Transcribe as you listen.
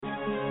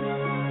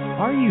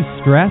Are you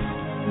stressed?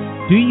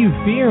 Do you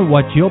fear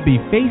what you'll be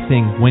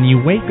facing when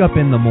you wake up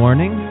in the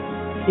morning?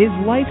 Is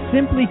life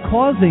simply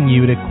causing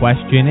you to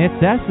question its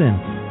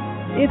essence?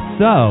 If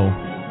so,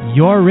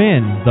 you're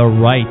in the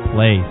right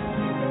place.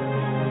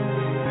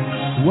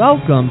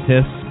 Welcome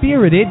to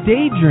Spirited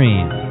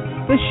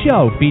Daydreams, the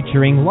show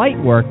featuring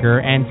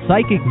lightworker and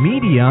psychic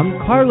medium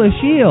Carla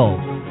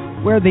Shields,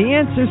 where the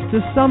answers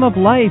to some of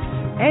life's,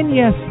 and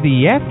yes,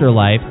 the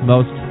afterlife's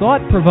most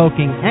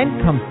thought-provoking and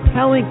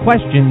compelling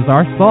questions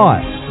are sought.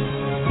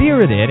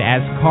 Spirited,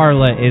 as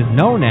Carla is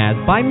known as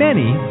by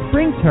many,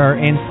 brings her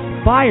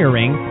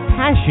inspiring,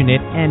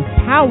 passionate, and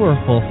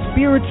powerful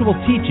spiritual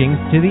teachings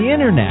to the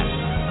internet.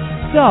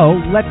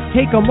 So, let's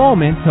take a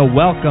moment to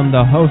welcome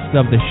the host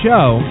of the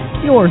show,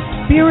 your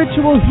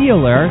spiritual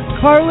healer,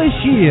 Carla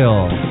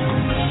Shields.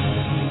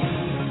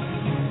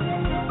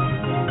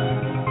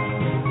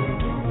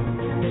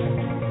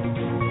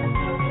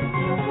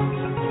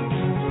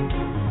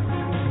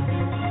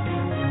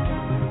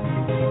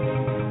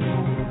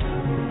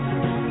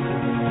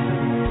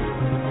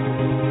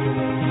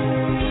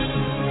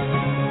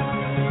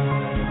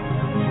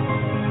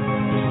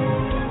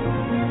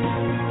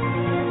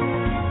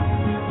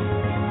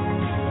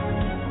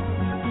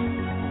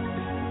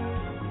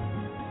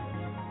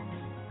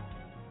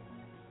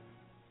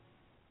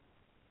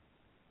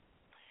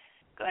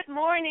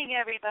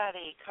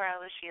 Everybody,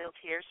 Carla Shields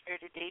here,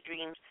 Spirited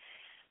Daydreams,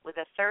 with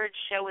a third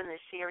show in this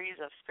series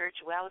of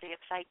Spirituality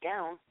Upside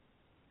Down,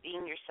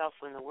 Being Yourself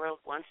When the World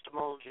Wants to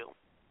Mold You.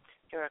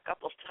 Here are a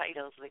couple of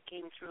titles that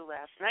came through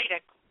last night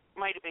that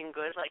might have been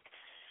good, like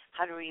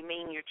How to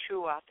Remain Your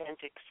True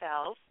Authentic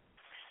Self.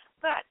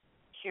 But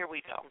here we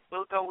go.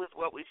 We'll go with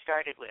what we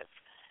started with.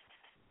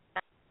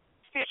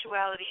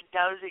 Spirituality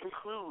does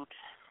include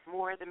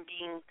more than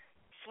being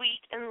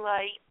sweet and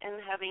light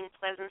and having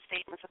pleasant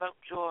statements about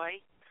joy,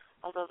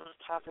 although those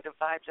positive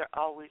vibes are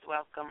always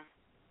welcome,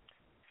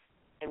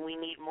 and we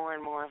need more and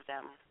more of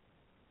them.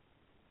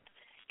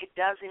 It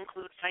does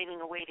include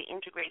finding a way to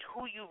integrate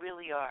who you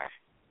really are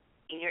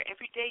in your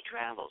everyday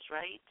travels,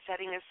 right?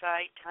 Setting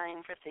aside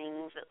time for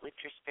things that lift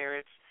your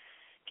spirits,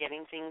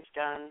 getting things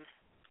done,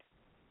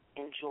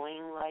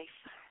 enjoying life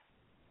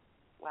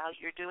while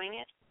you're doing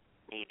it,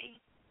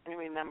 maybe. And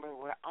remember,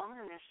 we're all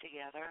in this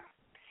together.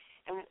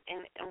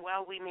 And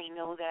while we may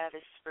know that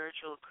as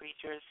spiritual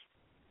creatures,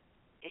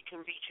 it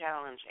can be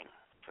challenging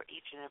for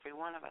each and every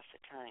one of us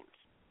at times.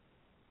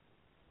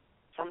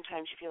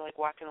 Sometimes you feel like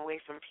walking away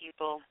from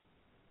people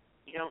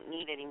you don't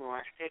need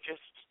anymore. They're just,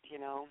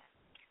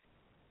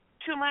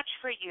 too much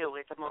for you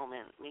at the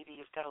moment. Maybe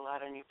you've got a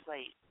lot on your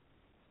plate.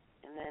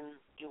 And then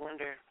you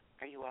wonder,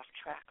 are you off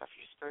track off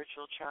your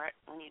spiritual chart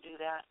when you do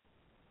that?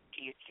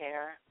 Do you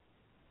care?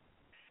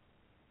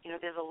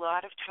 There's a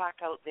lot of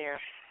talk out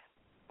there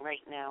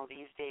right now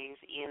these days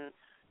in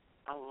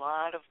a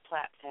lot of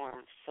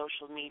platforms,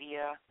 social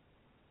media,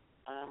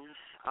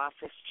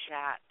 office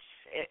chat,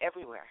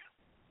 everywhere,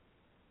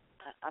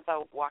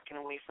 about walking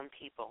away from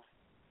people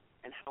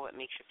and how it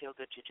makes you feel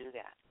good to do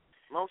that.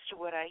 Most of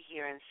what I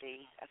hear and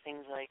see are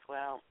things like,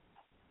 well,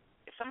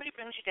 if somebody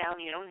brings you down,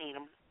 you don't need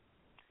them.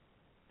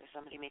 If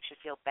somebody makes you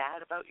feel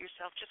bad about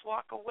yourself, just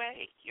walk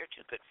away. You're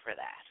too good for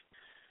that.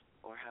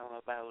 Or how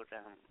about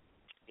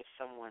if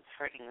someone's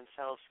hurting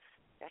themselves,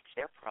 that's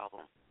their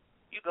problem.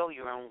 You go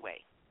your own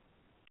way.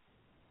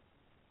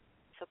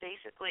 So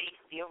basically,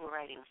 the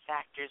overriding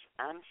factors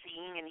I'm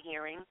seeing and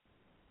hearing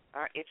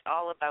are it's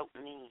all about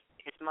me.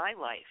 It's my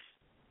life,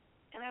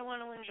 and I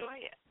want to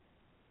enjoy it.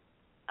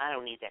 I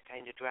don't need that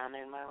kind of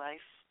drama in my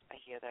life. I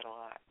hear that a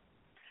lot.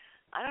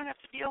 I don't have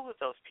to deal with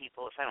those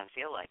people if I don't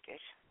feel like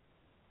it.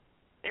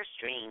 They're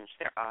strange.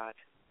 They're odd.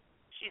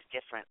 She's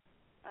different.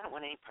 I don't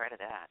want any part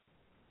of that.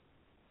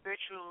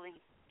 Spiritually,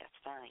 that's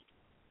fine.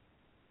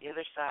 The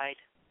other side,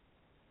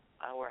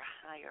 our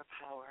higher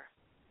power,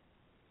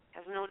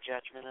 has no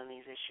judgment on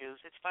these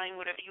issues. It's fine,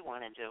 whatever you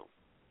want to do.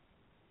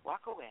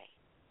 Walk away.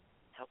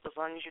 Help as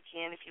long as you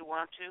can if you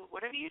want to.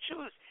 Whatever you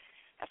choose.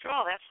 After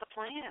all, that's the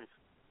plan.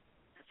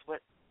 That's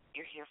what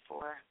you're here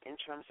for in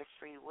terms of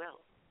free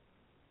will.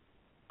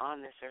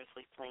 On this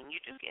earthly plane,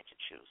 you do get to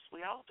choose.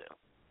 We all do.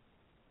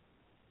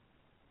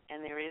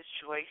 And there is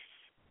choice,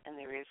 and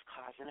there is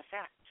cause and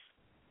effect.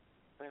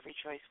 For every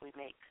choice we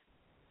make,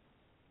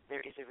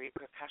 there is a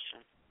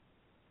repercussion.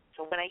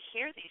 So when I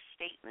hear these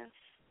statements,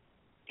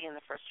 and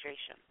the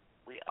frustration.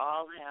 We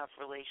all have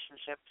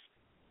relationships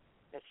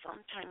that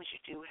sometimes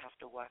you do have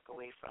to walk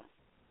away from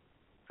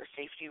for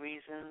safety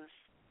reasons,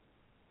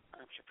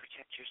 to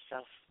protect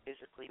yourself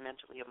physically,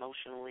 mentally,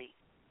 emotionally.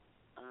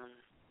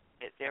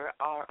 There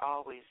are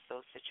always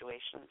those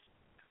situations.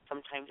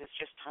 Sometimes it's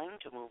just time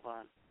to move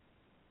on.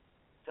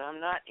 So I'm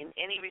not in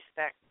any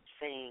respect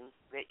saying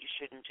that you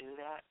shouldn't do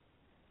that.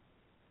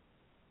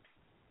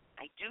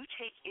 I do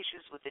take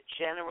issues with the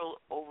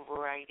general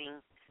overriding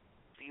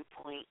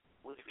viewpoint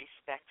with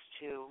respect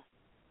to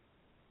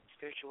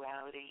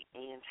spirituality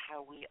and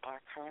how we are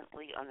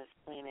currently on this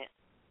planet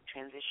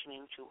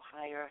transitioning to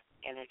higher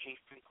energy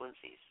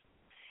frequencies.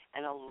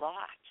 And a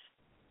lot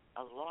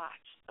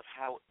of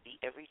how the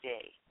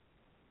everyday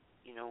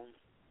you know,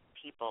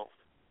 people.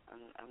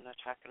 I'm not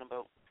talking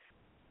about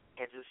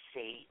heads of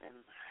state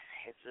and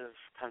heads of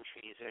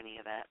countries or any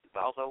of that,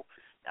 although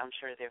I'm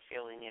sure they're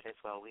feeling it as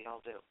well. We all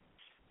do.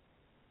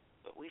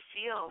 But we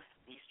feel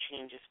these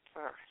changes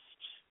first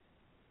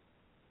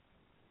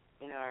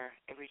in our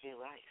everyday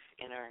life,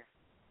 in our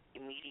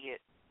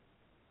immediate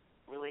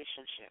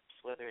relationships,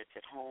 whether it's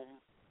at home,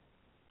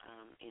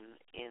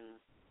 in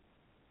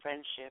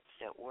friendships,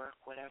 at work,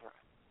 whatever.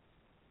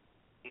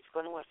 It's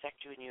going to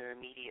affect you in your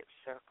immediate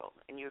circle,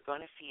 and you're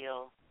going to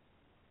feel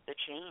the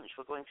change.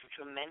 We're going through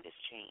tremendous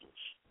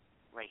change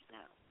right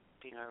now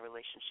in our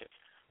relationships.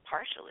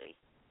 Partially,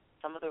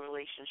 some of the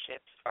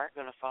relationships are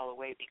going to fall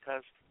away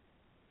because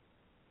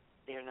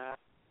they're not.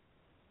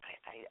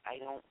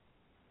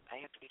 I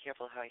have to be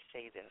careful how I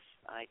say this.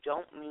 I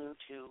don't mean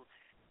to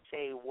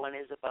say one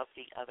is above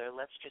the other.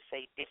 Let's just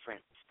say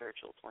different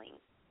spiritual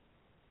planes,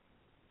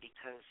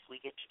 because we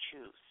get to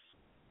choose.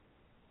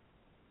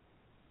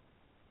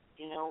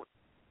 You know,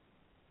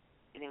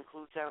 it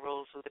includes our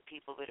roles with the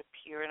people that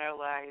appear in our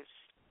lives,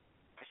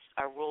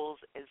 our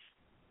roles as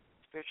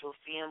spiritual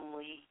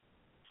family,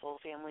 soul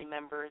family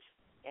members.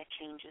 That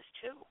changes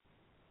too.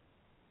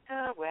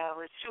 Oh, well,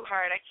 it's too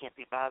hard. I can't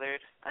be bothered.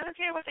 I don't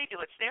care what they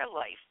do. It's their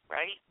life,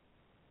 right?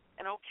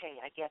 And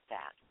okay, I get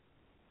that.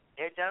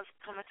 There does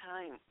come a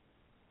time,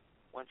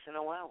 once in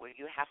a while, where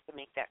you have to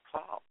make that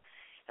call.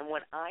 And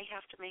when I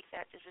have to make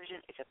that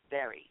decision, it's a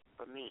very,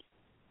 for me,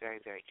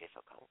 very, very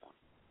difficult one.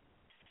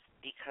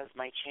 Because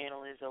my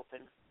channel is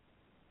open,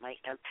 my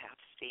empath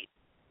state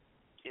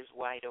is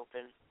wide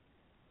open.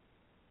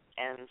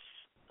 And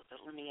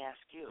let me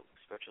ask you,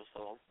 spiritual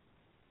soul,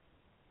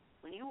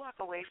 when you walk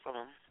away from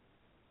them,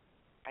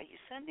 are you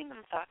sending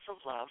them thoughts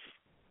of love,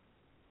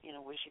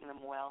 wishing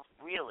them well,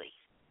 really,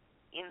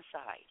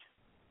 inside?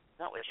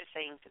 Not what you're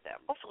saying to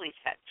them. Hopefully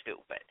it's that too,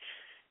 but,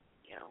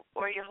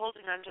 or are you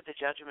holding on to the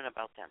judgment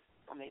about them?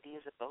 Or maybe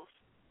is it both?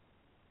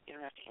 You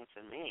don't have to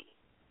answer me.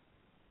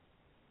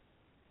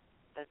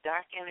 The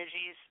dark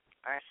energies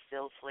are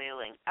still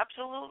flailing.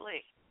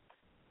 Absolutely.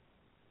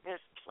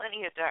 There's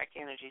plenty of dark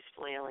energies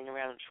flailing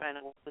around trying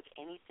to work with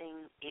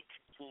anything it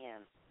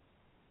can.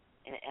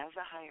 And as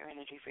the higher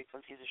energy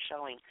frequencies are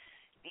showing,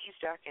 these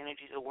dark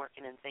energies are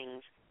working in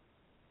things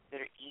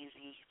that are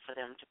easy for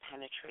them to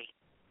penetrate,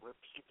 where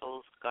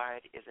people's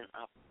guard isn't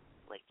up,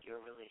 like your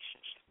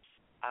relationships,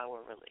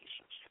 our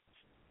relationships.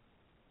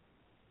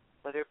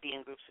 Whether it be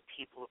in groups of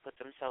people who put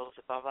themselves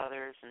above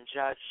others and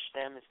judge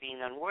them as being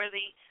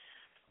unworthy,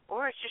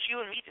 or it's just you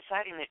and me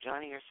deciding that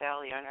Johnny or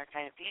Sally aren't our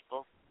kind of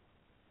people,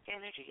 there's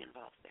energy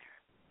involved there.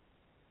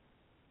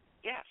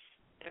 Yes,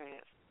 there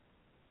is.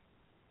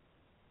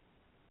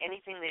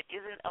 Anything that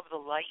isn't of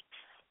the light,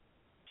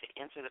 to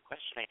answer the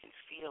question I can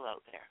feel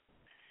out there,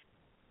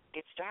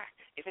 it's dark.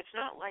 If it's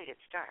not light,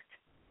 it's dark.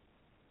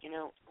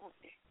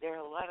 There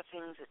are a lot of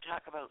things that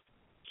talk about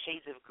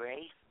shades of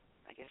gray.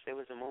 I guess there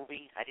was a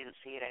movie. I didn't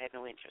see it. I had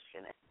no interest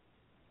in it.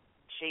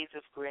 Shades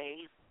of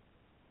gray.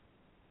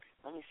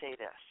 Let me say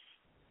this.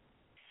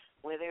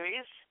 Where there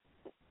is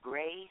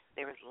gray,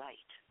 there is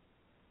light.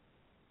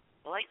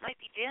 The light might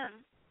be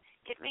dim.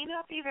 It may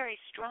not be very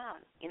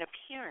strong in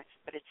appearance,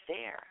 but it's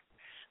there.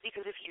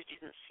 Because if you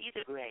didn't see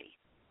the gray,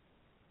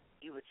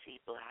 you would see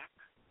black,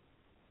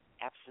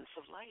 absence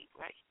of light,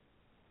 right?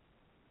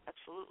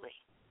 Absolutely.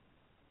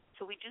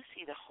 So we do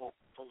see the hope,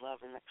 the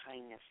love, and the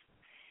kindness.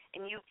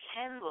 And you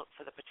can look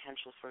for the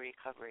potential for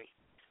recovery,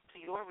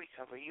 for your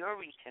recovery, your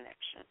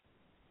reconnection,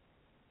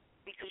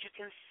 because you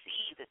can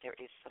see that there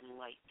is some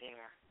light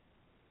there.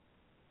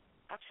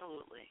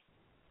 Absolutely.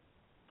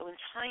 So in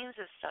times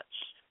of such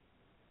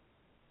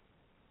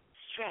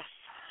stress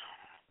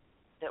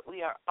that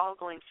we are all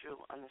going through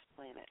on this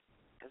planet,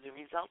 as a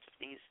result of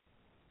these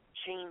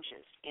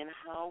changes in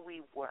how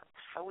we work,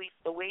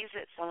 the ways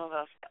that some of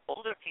us,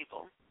 older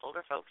people,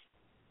 older folks,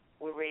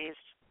 were raised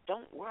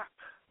don't work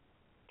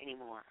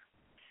anymore.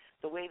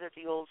 The way that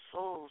the old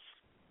souls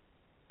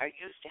are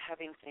used to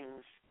having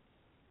things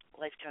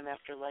lifetime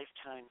after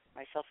lifetime,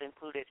 myself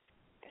included,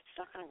 it's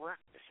not going to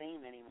work the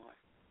same anymore.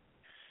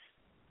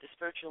 The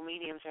spiritual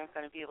mediums aren't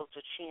going to be able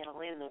to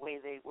channel in the way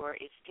they were.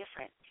 It's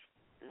different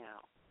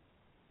now.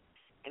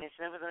 And it's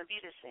never going to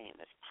be the same.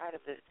 It's part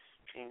of the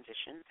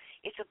transition.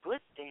 It's a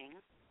good thing,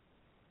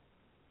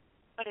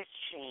 but it's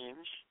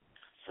change.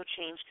 So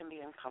change can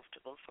be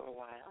uncomfortable for a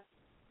while.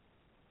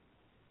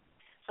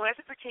 So as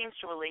it pertains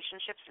to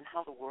relationships and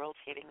how the world's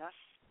hitting us,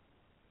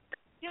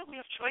 we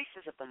have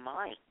choices of the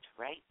mind,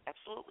 right?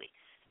 Absolutely.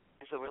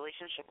 Is the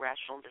relationship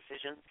rational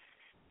decision?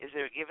 Is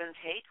there a give and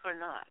take or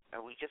not? Are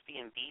we just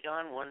being beat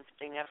on one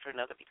thing after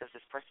another because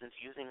this person's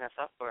using us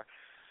up or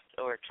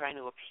trying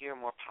to appear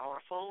more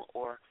powerful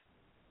or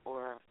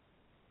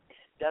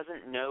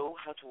doesn't know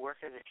how to work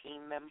as a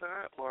team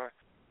member, or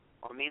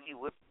maybe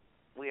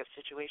we have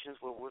situations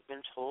where we've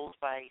been told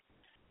by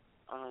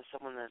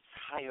someone that's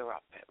higher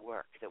up at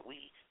work that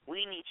we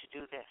need to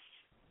do this,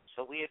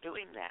 so we are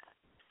doing that.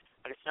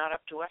 But it's not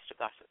up to us to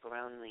gossip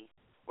around the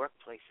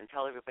workplace and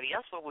tell everybody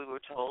else what we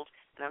were told,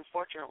 and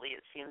unfortunately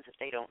it seems that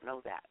they don't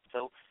know that.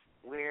 So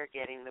we're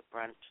getting the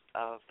brunt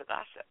of the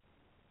gossip,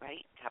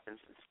 right? It happens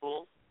in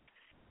school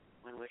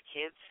when we're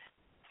kids,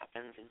 it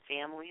happens in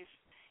families,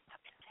 it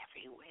happens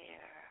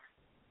everywhere.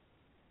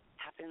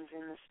 It happens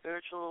in the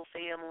spiritual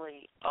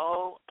family.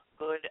 Oh,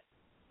 good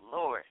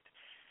Lord.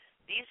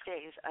 These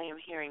days I am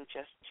hearing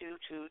just too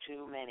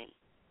many.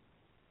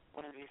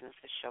 One of the reasons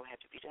this show had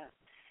to be done.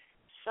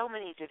 So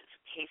many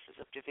cases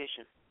of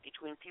division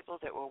between people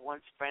that were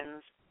once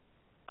friends,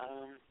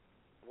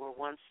 were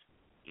once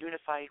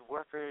unified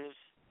workers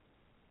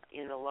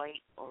in the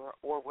light, or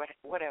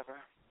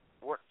whatever,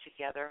 worked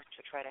together to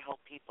try to help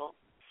people.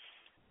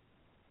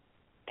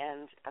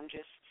 And I'm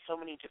just so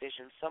many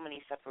divisions, so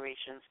many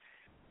separations,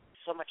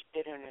 so much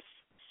bitterness,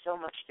 so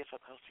much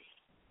difficulty.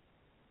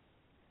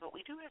 But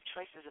we do have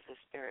choices of the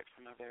Spirit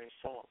from our very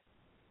soul.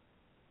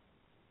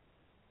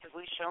 Have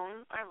we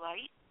shown our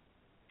light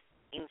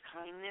in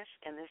kindness?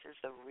 And this is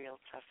the real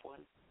tough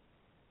one.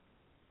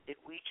 Did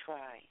we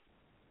try?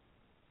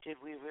 Did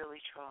we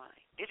really try?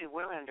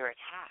 We're under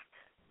attack.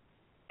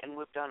 And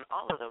we've done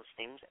all of those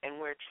things, and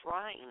we're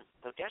trying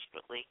so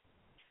desperately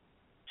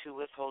to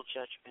withhold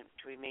judgment,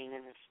 to remain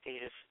in a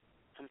state of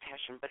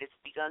compassion. But it's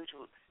begun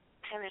to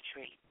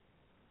penetrate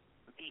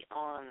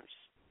beyond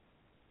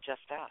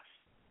just us.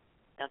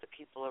 Now the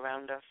people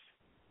around us,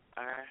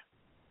 our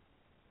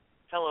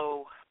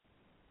fellow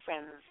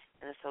friends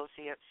and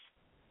associates,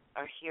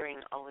 are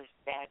hearing all this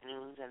bad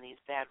news and these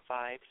bad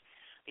vibes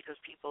because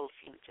people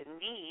seem to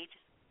need,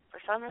 for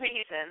some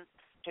reason,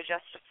 to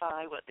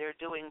justify what they're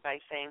doing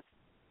by saying,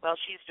 well,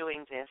 she's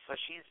doing this or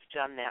she's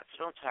done that,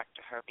 so don't talk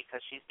to her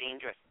because she's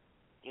dangerous.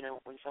 You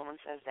know, when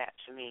someone says that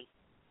to me,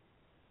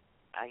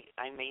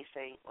 I may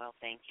say, well,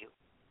 thank you.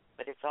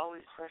 But it's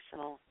always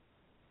personal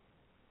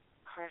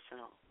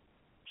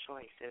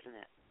choice, isn't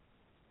it?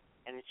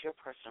 And it's your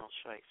personal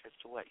choice as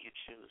to what you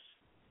choose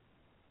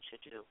to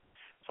do.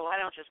 So I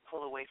don't just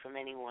pull away from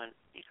anyone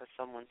because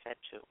someone said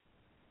to.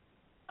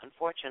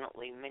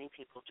 Unfortunately, many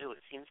people do.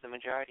 It seems the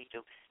majority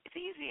do. It's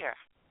easier,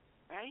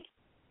 right?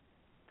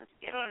 Let's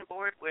get on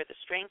board where the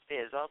strength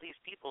is. All these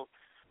people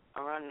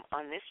are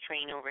on this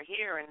train over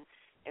here, and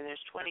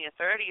there's 20 or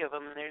 30 of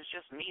them, and there's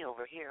just me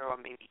over here, or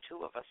maybe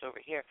two of us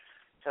over here.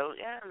 So,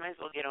 yeah, I might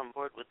as well get on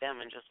board with them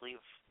and just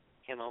leave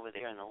him over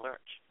there in the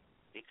lurch.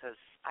 Because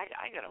I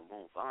got to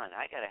move on.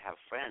 I got to have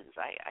friends.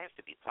 I have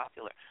to be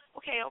popular.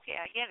 Okay,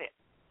 I get it.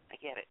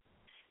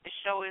 This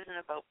show isn't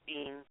about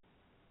being,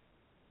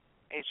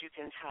 as you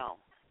can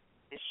tell,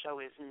 this show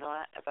is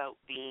not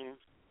about being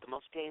the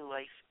most daily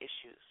life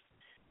issues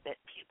that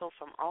people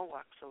from all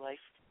walks of life,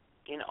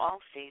 in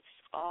all faiths,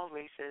 all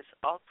races,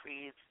 all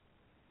creeds,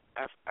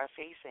 are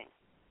facing.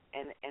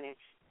 And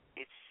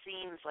it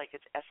seems like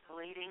it's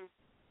escalating,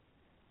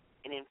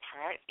 and in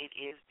part it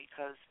is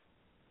because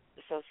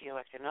the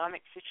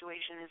socioeconomic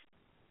situation is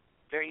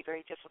very,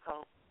 very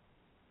difficult.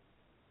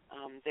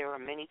 There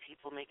are many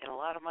people making a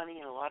lot of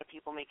money and a lot of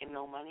people making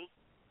no money.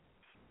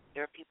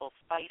 There are people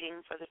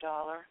fighting for the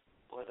dollar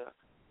or the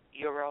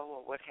euro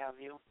or what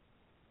have you,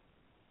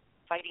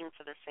 fighting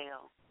for the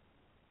sale.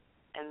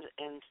 And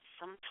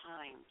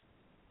sometimes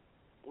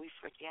we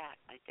forget,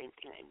 I think,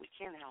 and we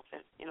can't help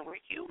it. You know,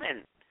 we're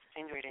human.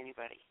 Same way to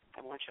anybody.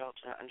 I want you all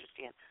to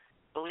understand.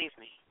 Believe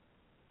me,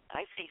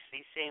 I face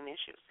these same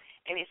issues.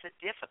 And it's a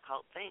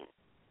difficult thing.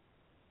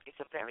 It's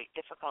a very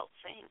difficult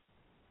thing.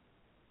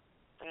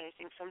 But I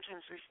think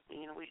sometimes we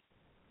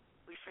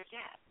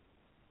forget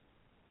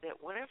that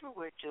whatever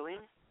we're doing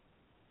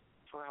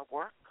for our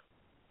work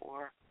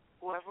or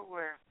whoever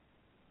we're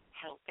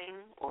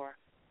helping or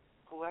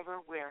whoever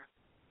we're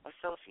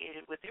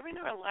associated with, they're in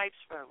our lives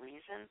for a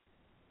reason.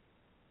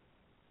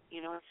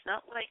 You know, it's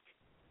not like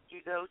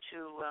you go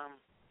to,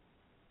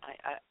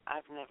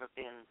 I've never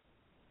been,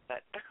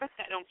 but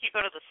I don't. You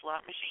go to the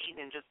slot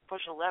machine and just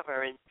push a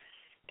lever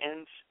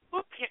and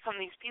whoop, here come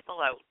these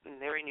people out and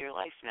they're in your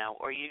life now.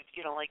 Or you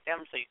don't like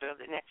them, so you go to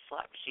the next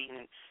slot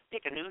machine and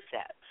pick a new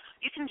set.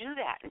 You can do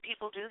that, and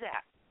people do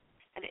that,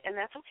 and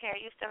that's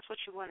okay if that's what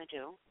you want to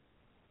do.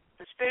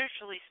 But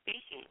spiritually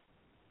speaking,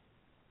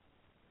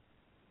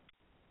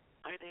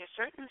 are there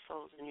certain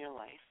souls in your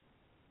life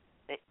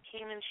that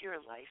came into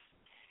your life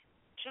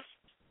just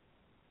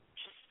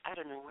out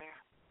of nowhere?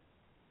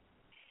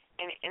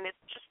 And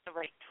it's just the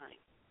right time.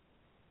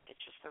 It's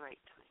just the right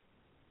time.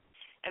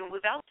 And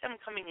without them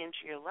coming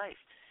into your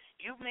life,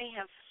 you may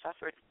have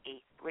suffered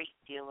a great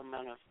deal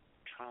amount of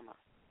trauma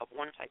of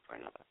one type or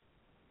another.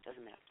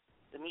 Doesn't matter.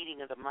 The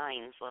meeting of the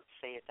minds, let's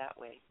say it that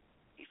way,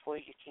 before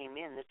you came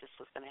in that this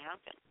was going to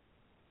happen.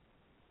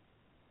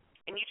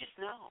 And you just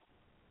know.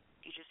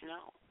 You just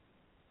know.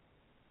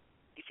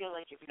 You feel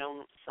like you've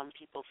known some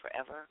people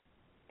forever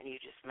and you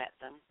just met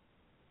them.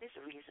 There's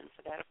a reason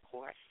for that, of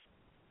course.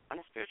 On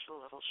a spiritual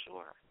level,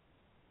 sure.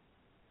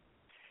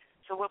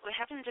 So what we're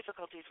having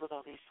difficulties with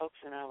all these folks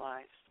in our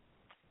lives,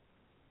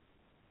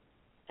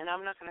 and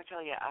I'm not going to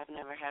tell you I've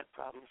never had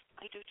problems.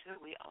 I do too.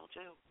 We all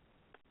do.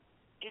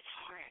 It's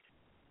hard.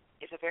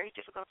 It's a very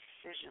difficult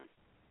decision,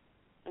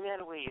 no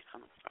matter where you're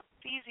coming from.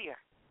 It's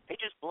easier. They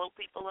just blow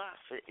people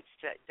off. They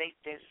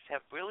just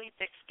have really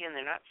thick skin.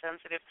 They're not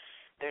sensitive.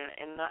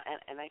 And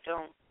I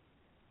don't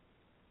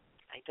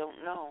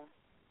know,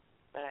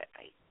 but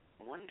I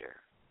wonder,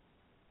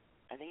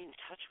 are they in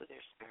touch with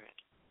their spirit?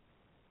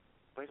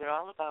 Or is it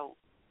all about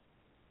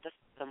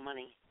the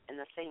money and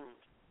the things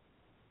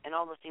and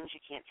all the things you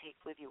can't take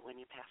with you when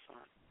you pass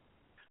on?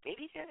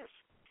 Maybe it is.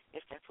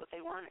 If that's what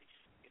they want,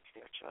 it's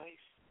their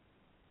choice.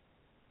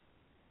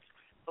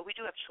 But we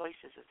do have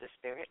choices as the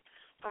spirit.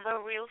 From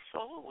our real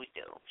soul, we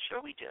do.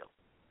 Sure we do.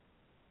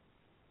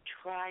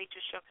 Try to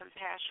show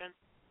compassion,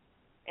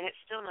 and it's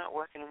still not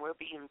working, and we're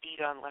being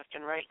beat on left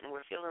and right, and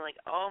we're feeling like,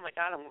 oh, my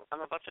God,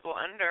 I'm about to go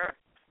under.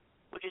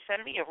 Would you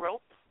send me a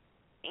rope?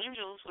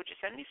 Angels, would you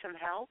send me some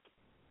help?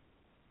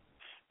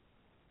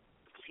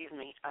 Excuse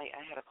me, I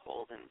had a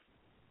cold, and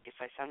if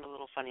I sound a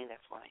little funny,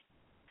 that's why.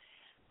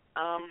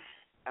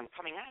 I'm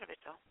coming out of it,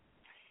 though.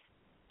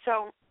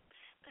 So,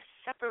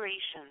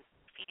 separation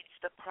feeds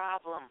the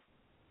problem,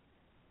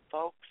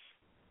 folks.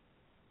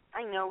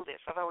 I know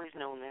this. I've always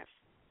known this.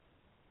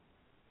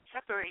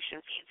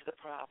 Separation feeds the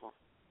problem.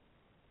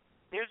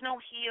 There's no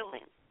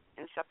healing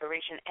in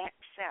separation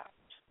except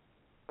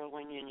for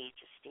when you need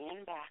to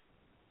stand back,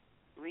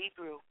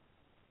 regroup,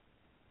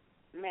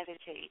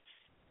 meditate,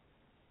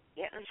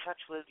 get in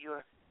touch with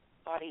your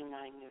body,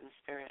 mind, and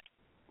spirit,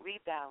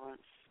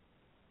 rebalance.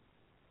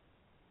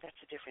 That's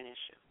a different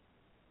issue.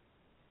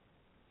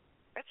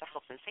 That's a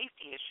health and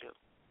safety issue.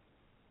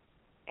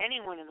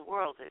 Anyone in the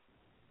world that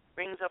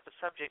brings up a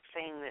subject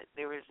saying that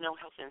there is no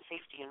health and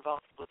safety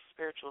involved with the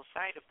spiritual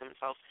side of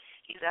themselves,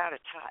 he's out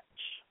of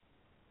touch.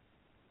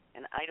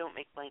 And I don't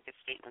make blanket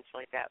statements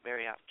like that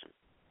very often.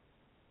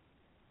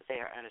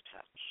 They are out of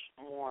touch.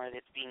 More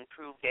that's being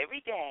proved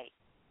every day,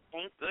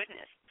 thank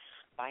goodness,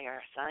 by our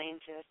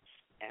scientists,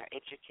 our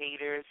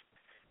educators,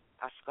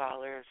 our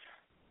scholars,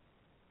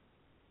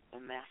 the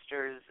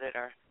masters that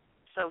are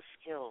so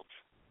skilled,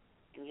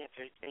 and yet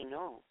they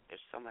know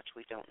there's so much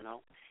we don't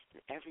know. And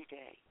every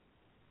day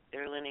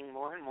they're learning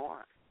more and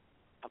more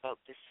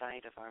about this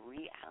side of our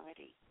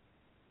reality,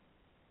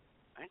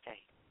 aren't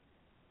they?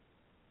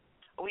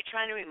 Are we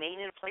trying to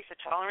remain in a place of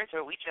tolerance,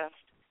 or are we just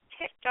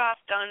ticked off,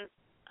 done?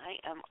 I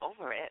am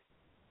over it.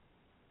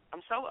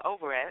 I'm so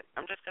over it.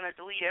 I'm just going to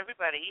delete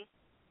everybody.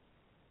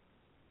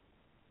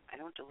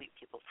 I don't delete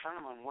people. Count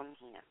them on one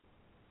hand.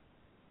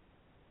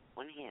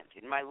 One hand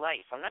in my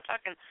life. I'm not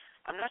talking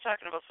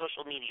about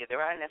social media.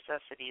 There are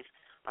necessities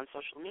on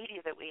social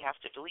media that we have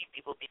to delete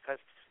people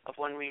because of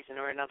one reason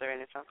or another,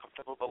 and it's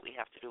uncomfortable, but we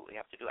have to do what we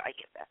have to do. I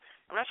get that.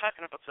 I'm not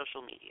talking about social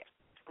media.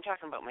 I'm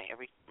talking about my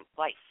every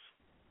life.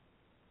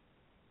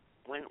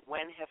 When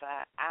have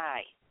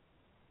I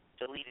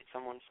deleted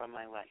someone from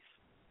my life?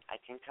 I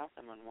can count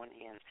them on one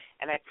hand,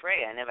 and I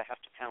pray I never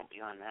have to count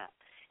beyond that.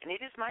 And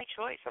it is my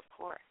choice, of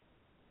course.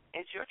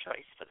 It's your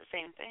choice for the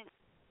same thing.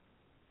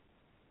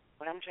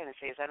 What I'm trying to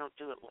say is I don't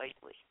do it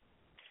lightly.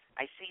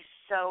 I see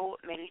so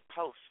many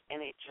posts, and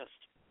it just,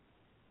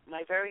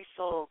 my very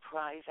soul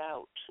cries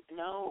out,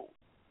 no,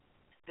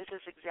 this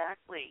is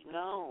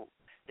no.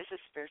 This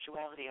is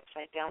spirituality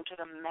upside down to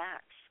the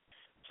max.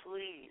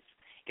 Please,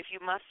 if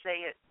you must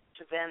say it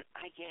to vent,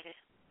 I get it.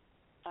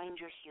 Find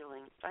your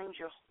healing. Find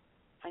your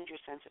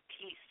sense of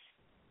peace.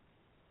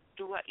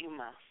 Do what you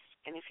must.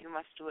 And if you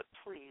must do it,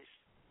 please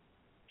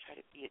try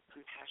to be a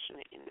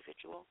compassionate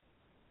individual.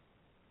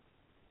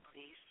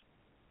 Please.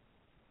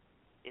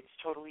 It's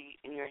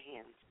totally in your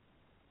hands.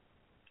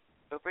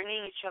 But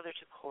bringing each other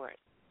to court,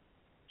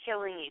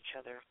 killing each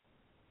other,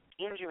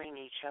 injuring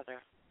each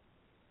other,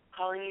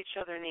 calling each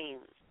other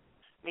names,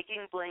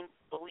 making blank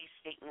bully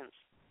statements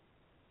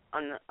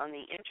on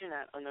the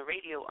internet, on the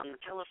radio, on the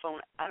telephone,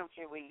 I don't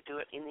care where you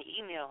do it, in the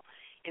email,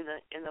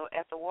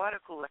 at the water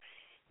cooler,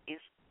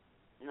 is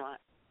not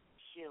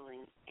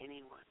healing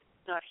anyone.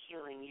 It's not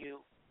healing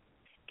you.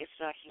 It's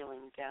not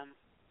healing them.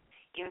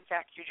 In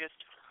fact, you're just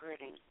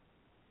hurting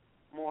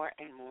more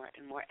and more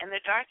and more. And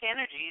the dark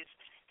energies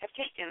have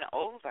taken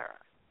over.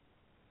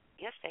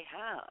 Yes, they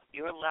have.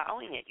 You're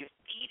allowing it. You're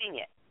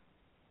feeding it.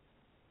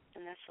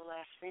 And that's the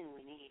last thing we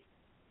need,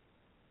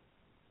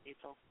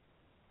 people.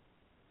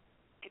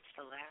 It's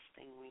the last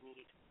thing we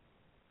need.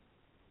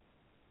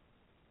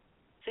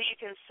 So you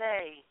can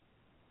say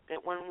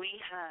that when we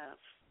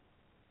have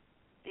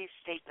these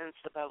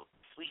statements about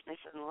sweetness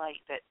and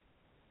light, that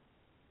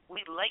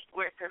we light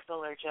worker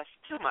people are just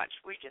too much.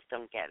 We just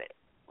don't get it.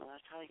 Well,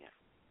 I'll tell you.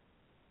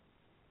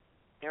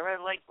 There are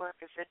light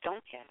workers that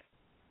don't get it.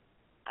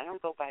 I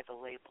don't go by the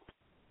label.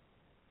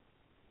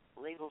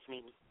 Labels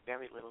mean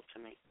very little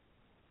to me.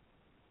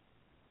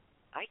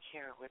 I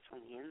care what's on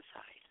the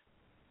inside.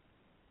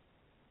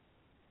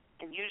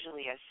 And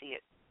usually I see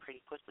it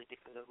pretty quickly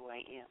because of who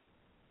I am.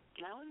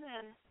 Now and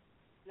then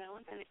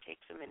it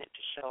takes a minute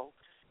to show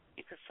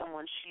because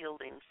someone's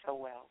shielding so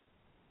well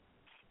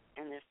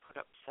and they've put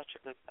up such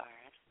a good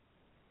guard.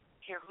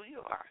 Care who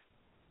you are,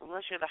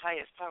 unless you're the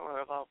highest power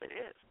of all that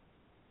is.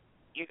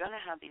 You're going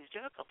to have these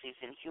difficulties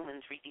in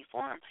human 3D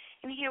form,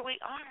 and here we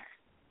are.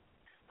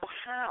 Well,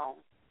 how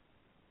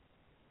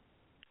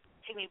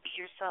can you be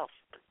yourself,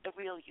 the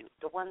real you,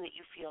 the one that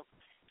you feel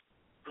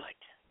good,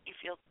 you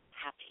feel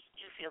happy,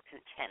 you feel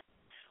content,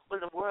 when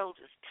the world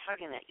is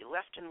tugging at you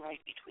left and right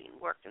between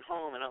work and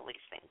home and all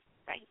these things,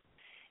 right?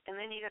 And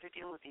then you got to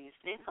deal with these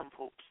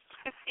nincompoops,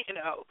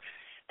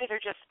 that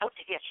are just out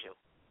to get you,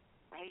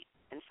 right?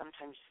 And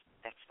sometimes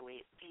that's the way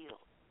it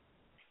feels.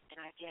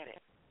 And I get it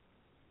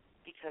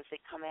because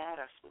they come at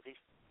us with these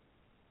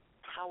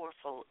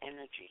powerful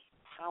energy,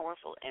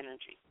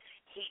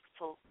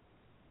 hateful,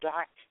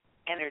 dark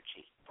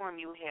energy,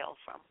 form you hail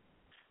from,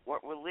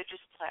 what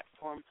religious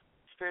platform,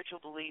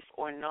 spiritual belief,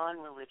 or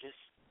non-religious,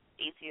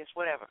 atheist,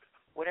 whatever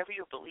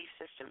your belief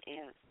system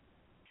is.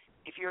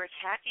 If you're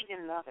attacking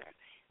another,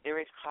 there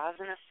is cause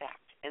and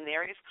effect, and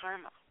there is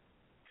karma.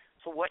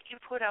 So what you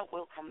put out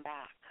will come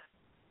back.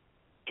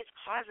 It's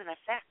cause and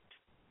effect.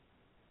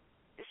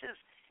 This is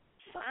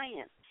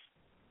science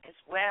as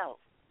well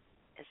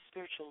as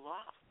spiritual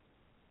law.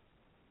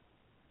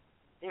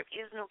 There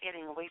is no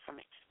getting away from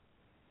it.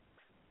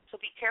 So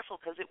be careful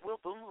because it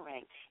will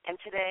boomerang. And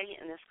today,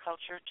 in this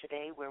culture,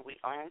 where we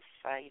are in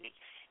society,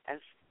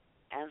 as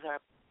our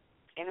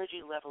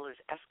energy level is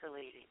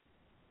escalating,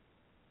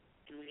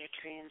 and we are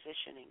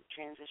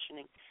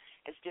transitioning,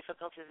 as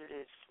difficult as it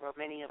is for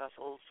many of us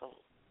old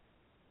souls,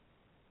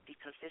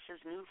 because this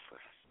is new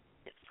for us.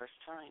 It's the first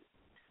time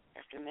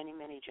after many,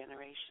 many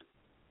generations.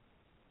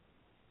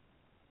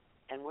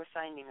 And we're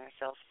finding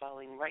ourselves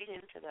falling right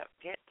into that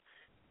pit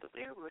that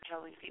we were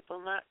telling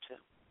people not to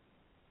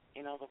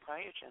in all the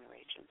prior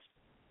generations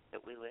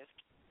that we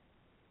lived.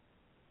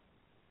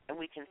 And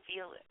we can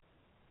feel it,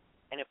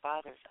 and it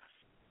bothers us.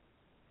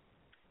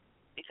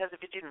 Because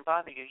if it didn't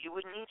bother you, you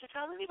wouldn't need to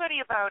tell anybody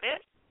about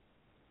it.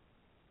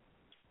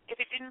 If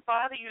it didn't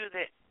bother you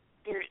that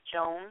Spirit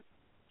Joan,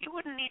 you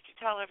wouldn't need to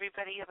tell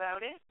everybody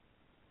about it.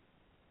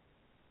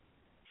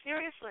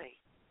 Seriously.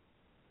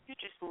 You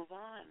just move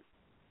on.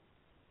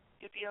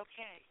 You'd be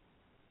okay.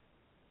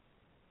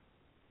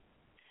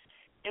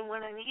 And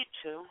when I need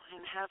to,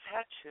 and have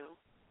had to,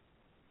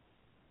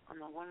 on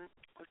the one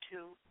or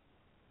two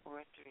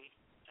or three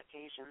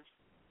occasions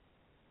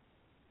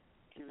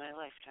in my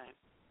lifetime,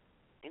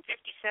 in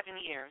 57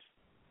 years,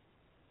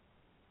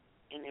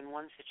 and in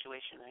one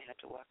situation I had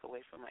to walk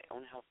away from my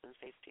own health and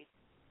safety.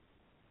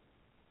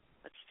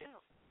 But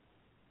still,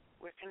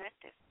 we're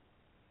connected.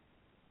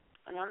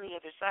 And on the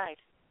other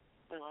side,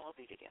 we'll all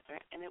be together,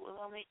 and it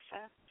will all make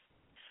sense.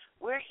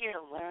 We're here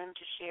to learn,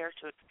 to share,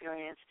 to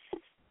experience,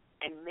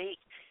 and make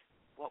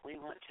what we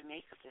want to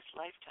make of this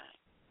lifetime.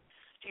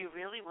 Do you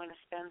really want to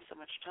spend so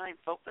much time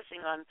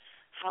focusing on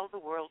how the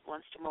world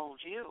wants to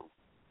mold you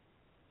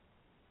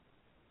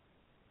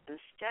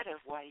instead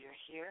of why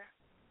you're here?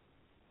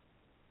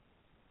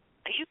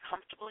 Are you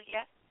comfortable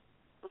yet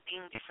with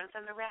being different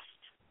than the rest?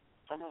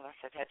 Some of us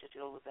have had to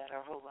deal with that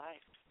our whole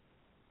lives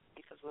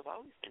because we've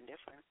always been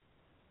different.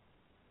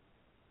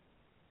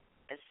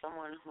 As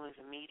someone who is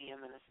a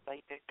medium and a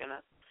psychic and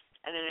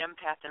an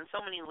empath and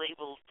so many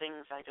labeled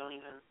things, I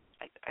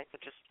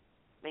could just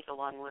make a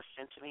long list,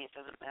 and to me it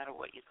doesn't matter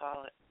what you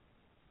call it.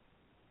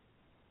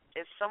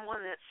 As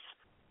someone that's,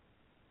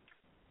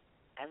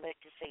 I like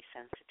to say,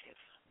 sensitive.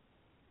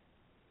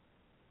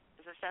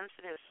 As a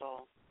sensitive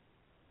soul,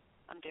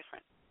 I'm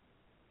different.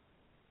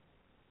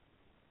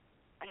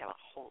 I have a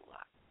whole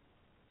lot.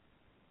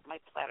 My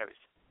platter's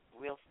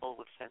real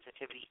full with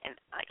sensitivity, and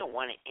I don't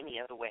want it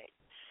any other way.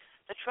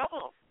 The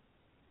trouble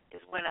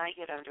is when I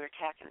get under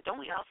attack, and don't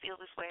we all feel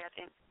this way, I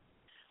think?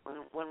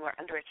 When we're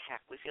under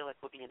attack, we feel like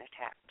we're being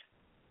attacked.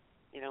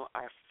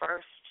 Our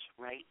first,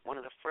 one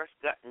of the first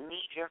gut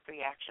knee-jerk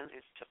reactions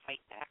is to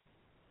fight back.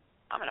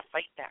 I'm going to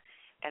fight back.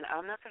 And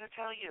I'm not going to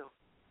tell you.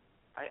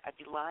 I'd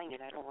be lying,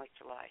 and I don't like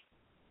to lie.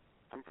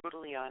 I'm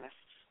brutally honest.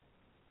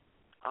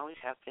 Always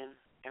have been,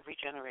 every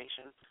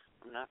generation.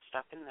 I'm not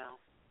stopping now.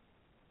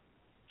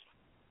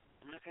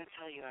 I'm not going to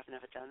tell you I've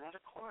never done that.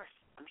 Of course.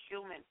 I'm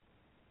human.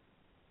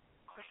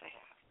 Of course I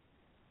have.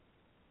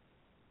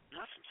 And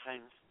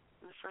oftentimes,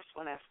 I'm the first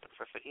one asking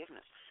for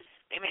forgiveness.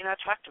 They may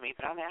not talk to me,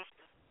 but I'm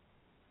asking.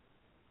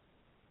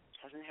 It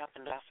hasn't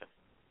happened often.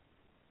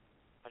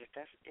 But it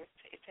does.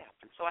 It's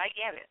happened. So I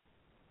get it.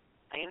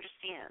 I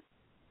understand.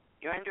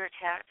 You're under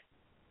attack.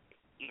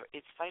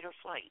 It's fight or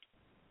flight.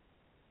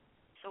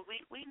 So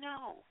we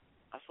know,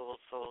 us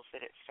old souls,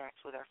 that it starts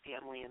with our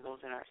family and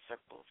those in our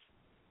circles.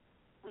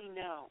 We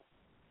know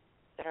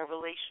that our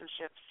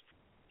relationships,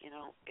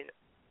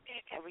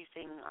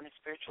 everything on a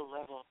spiritual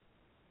level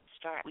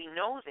starts. We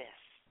know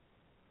this,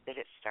 that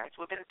it starts.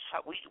 We've been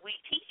taught. We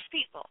teach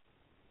people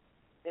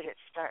that it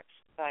starts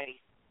by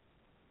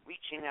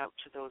reaching out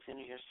to those in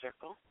your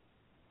circle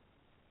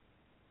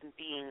and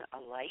being a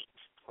light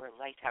or a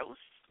lighthouse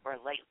or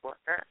a light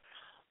worker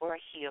or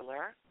a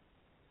healer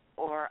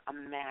or a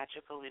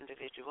magical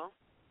individual,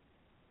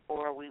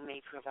 or we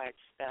may provide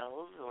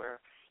spells or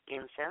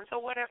incense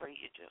or whatever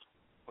you do,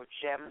 or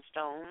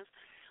gemstones.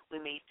 We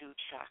may do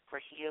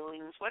chakra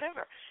healings,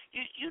 whatever.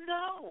 You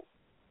know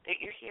that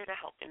you're here to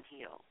help and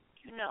heal.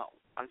 You know,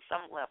 on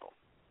some level.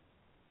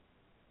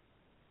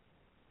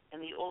 And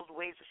the old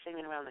ways of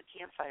singing around the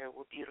campfire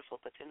were beautiful,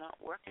 but they're not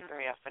working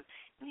very often.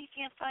 And you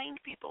can't find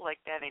people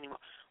like that anymore.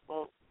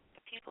 Well,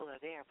 the people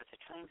are there, but the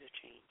times have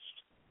changed.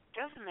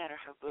 Doesn't matter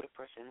how good a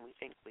person we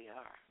think we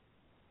are.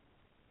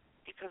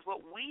 Because what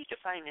we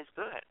define as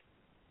good,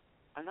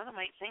 another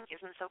might think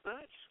isn't so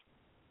good.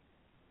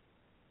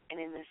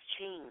 And in this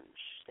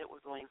change that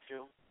we're going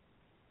through,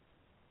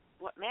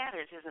 what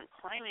matters isn't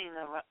climbing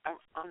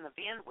on the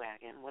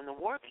bandwagon when the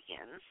war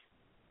begins.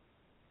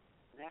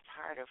 That's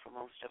harder for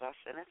most of us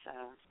than it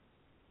sounds.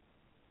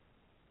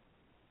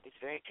 It's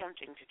very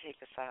tempting to take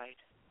a side.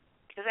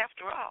 Because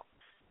after all,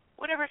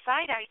 whatever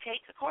side I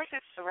take, of course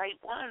it's the right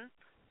one.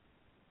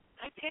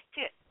 I picked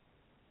it.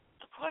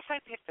 Of course I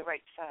picked the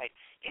right side.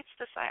 It's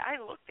the side. I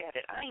looked at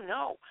it. I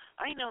know.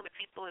 I know the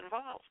people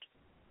involved.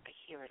 I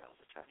hear it all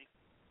the time.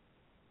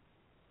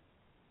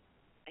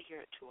 I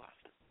hear it too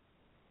often.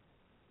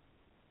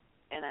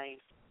 And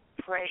I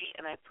pray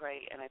and I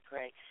pray and I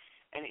pray.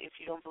 And if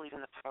you don't believe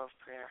in the power of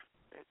prayer,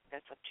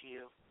 that's up to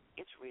you.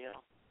 It's real.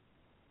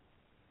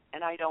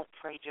 And I don't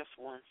pray just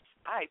once.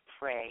 I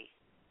pray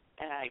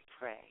and I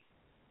pray.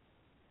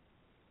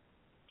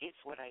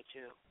 It's what I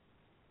do.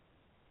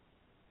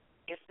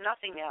 If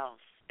nothing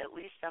else, at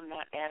least I'm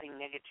not adding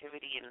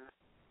negativity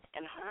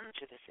and harm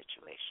to the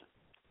situation.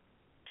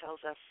 It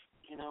tells us,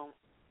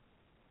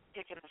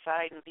 picking a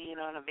side and being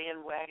on a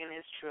bandwagon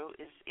is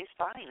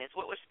fine. It's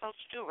what we're supposed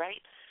to do, right?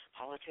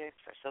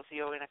 Politics, our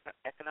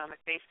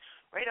socio-economic base,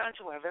 right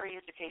onto our very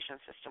education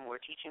system.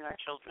 We're teaching our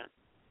children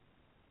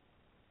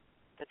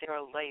that there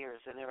are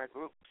layers and there are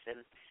groups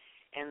and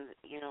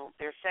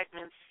there are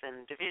segments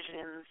and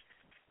divisions.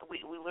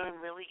 We learn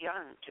really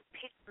young to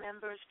pick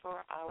members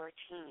for our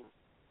team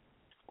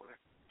or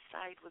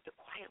side with the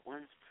quiet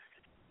ones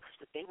because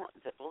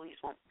the bullies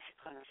won't pick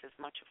on us as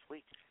much if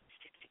we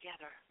stick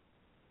together.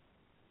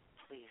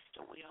 Please,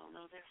 don't we all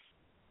know this?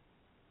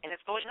 And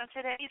it's going on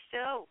today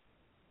still.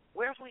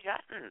 Where have we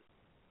gotten?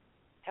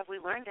 Have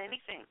we learned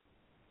anything?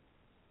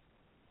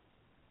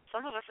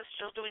 Some of us are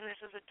still doing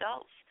this as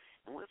adults,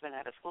 and we've been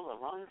out of school a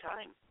long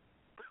time,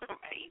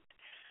 right?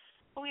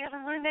 But we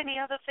haven't learned any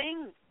other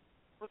thing.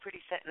 We're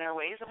pretty set in our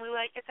ways, and we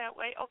like it that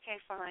way. Okay,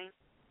 fine.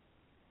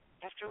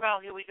 After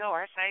all, here we go.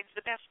 Our side's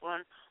the best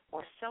one,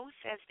 or so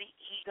says the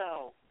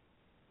ego,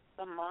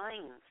 the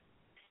mind,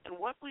 and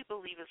what we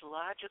believe is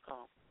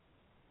logical.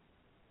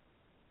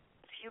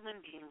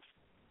 Human beings,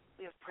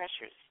 we have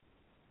pressures.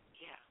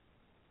 Yeah,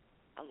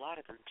 a lot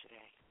of them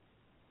today.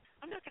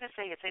 I'm not going to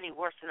say it's any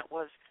worse than it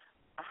was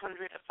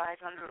 100 or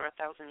 500 or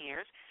 1,000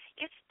 years.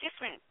 It's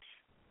different.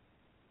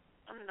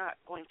 I'm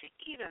not going to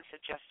even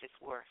suggest it's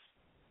worse.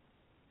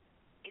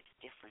 It's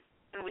different.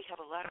 And we have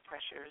a lot of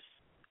pressures.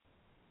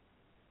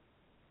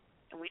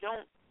 And we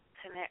don't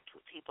connect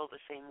with people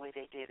the same way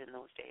they did in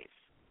those days.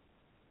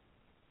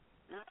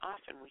 Not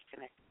often we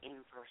connect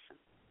in person.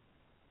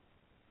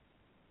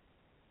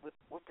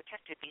 We're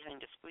protected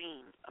behind a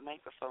screen, a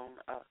microphone.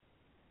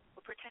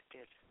 We're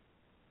protected.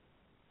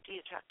 Do you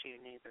talk to your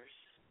neighbors?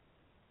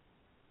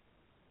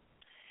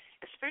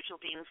 As spiritual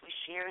beings, we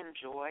share in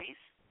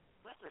joys,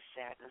 well, the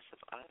sadness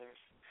of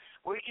others.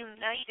 We're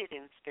united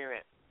in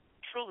spirit.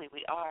 Truly,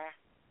 we are.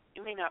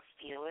 You may not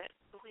feel it,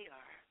 but we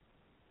are.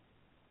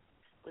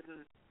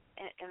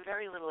 And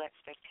very little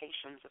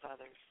expectations of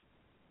others.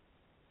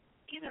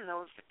 Even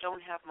those that don't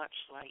have much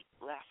light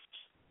left,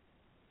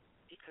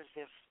 because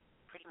they've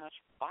pretty much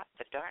bought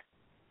the dark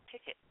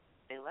ticket.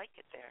 They like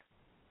it there.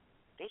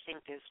 They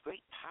think there's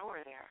great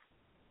power there.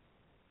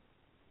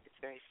 It's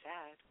very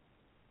sad.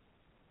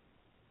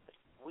 But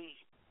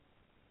we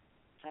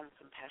send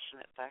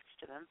compassionate thoughts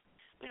to them.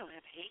 We don't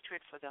have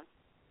hatred for them.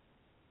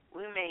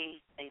 We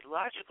may, a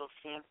logical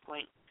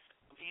standpoint,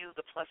 view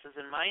the pluses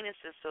and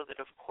minuses so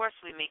that, of course,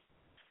 we make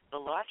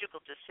the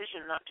logical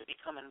decision not to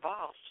become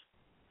involved.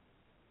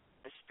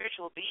 As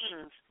spiritual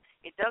beings,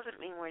 it doesn't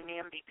mean we're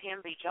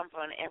namby-pamby, jump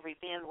on every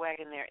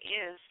bandwagon there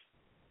is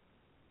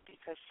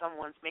because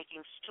someone's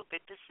making stupid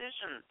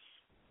decisions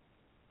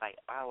by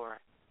our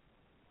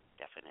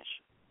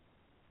definition.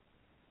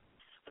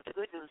 But the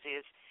good news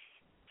is,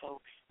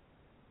 folks,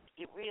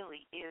 it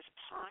really is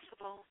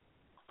possible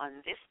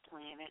on this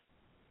planet,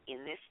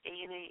 in this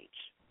day and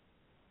age,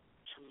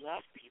 to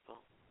love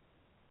people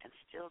and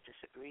still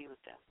disagree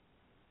with them.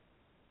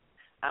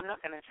 I'm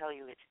not going to tell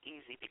you it's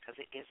easy because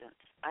it isn't.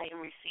 I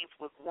am received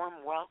with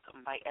warm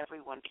welcome by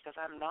everyone because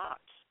I'm not.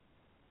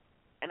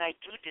 And I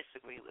do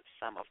disagree with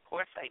some. Of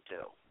course I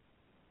do.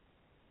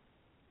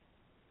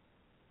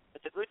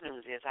 But the good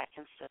news is I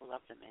can still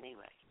love them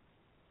anyway.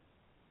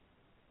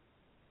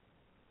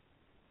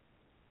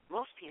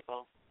 Most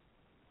people,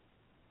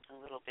 a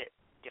little bit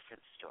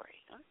different story.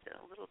 A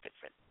little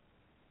different.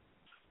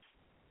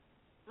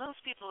 Most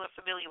people are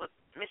familiar with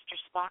Mr.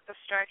 Spock of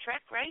Star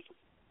Trek, right?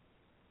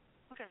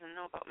 Who doesn't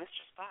know about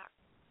Mr. Spock?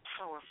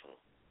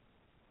 Powerful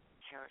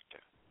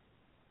character.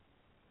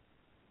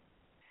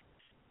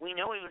 We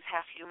know he was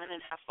half human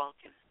and half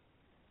Vulcan.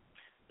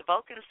 The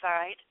Vulcan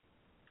side,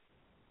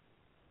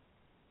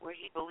 where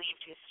he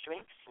believed his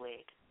strengths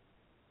laid.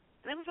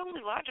 And it was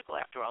only logical,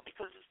 after all,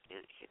 because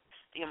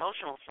the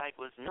emotional side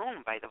was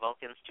known by the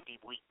Vulcans to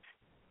be weak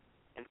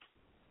and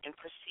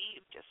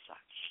perceived as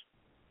such.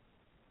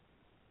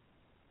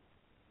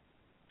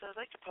 So I'd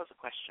like to pose a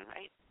question,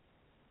 right?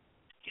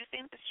 Do you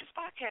think Mr.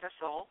 Spock had a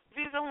soul? If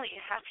he was only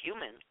half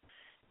human,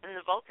 and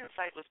the Vulcan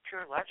side was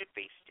pure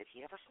logic-based, did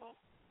he have a soul?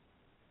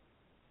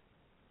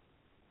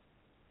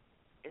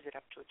 Is it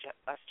up to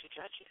us to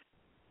judge it?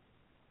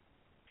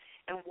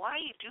 And why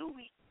do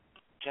we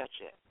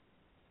judge it?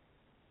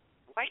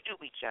 Why do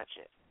we judge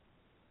it?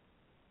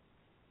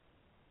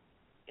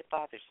 It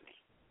bothers me.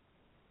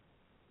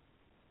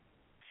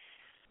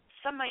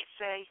 Some might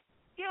say,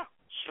 yeah,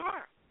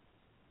 sure.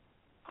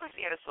 Of course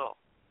he had a soul.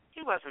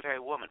 He wasn't very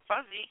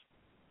woman-fuzzy.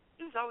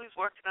 He was always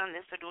working on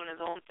this or doing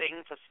his own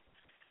thing,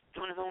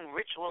 doing his own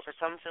ritual for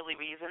some silly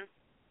reason.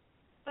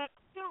 But,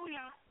 oh,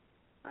 yeah.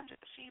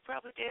 She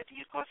probably did.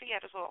 Of course he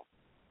had a soul.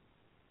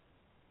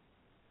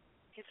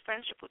 His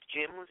friendship with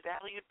Jim was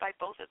valued by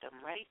both of them,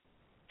 right?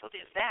 So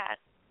there's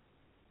that.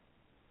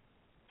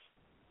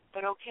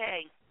 But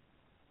okay.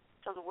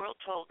 So the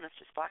world told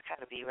Mr. Spock how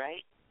to be,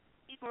 right?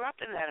 He grew up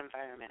in that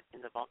environment,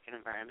 in the Vulcan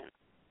environment,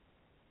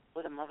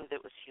 with a mother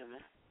that was human.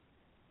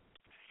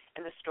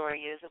 And the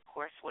story is, of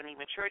course, when he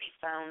matured, he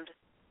found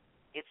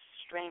its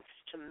strengths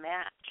to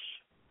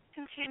match,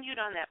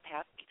 continued on that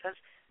path because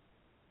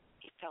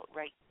it felt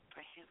right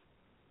for him.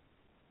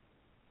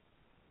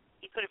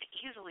 He could have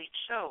easily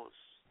chose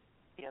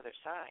the other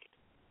side.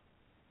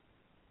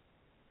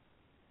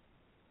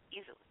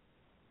 Easily.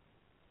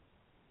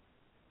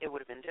 It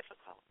would have been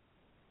difficult,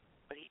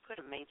 but he could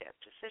have made that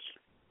decision.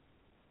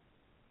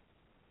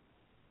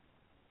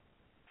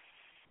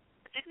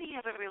 But didn't he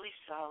have a really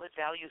solid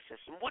value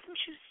system? Wouldn't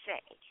you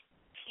say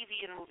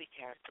TV and movie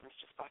character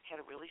Mr. Spock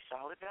had a really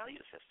solid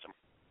value system?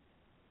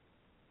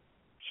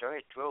 Sure,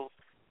 it drove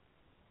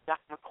Doc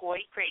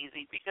McCoy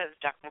crazy because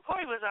Doc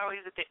McCoy was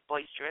always a bit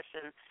boisterous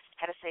and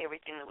had to say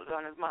everything that was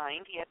on his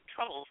mind. He had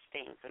trouble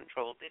staying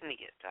controlled, didn't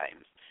he, at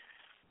times?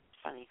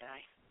 Funny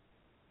guy.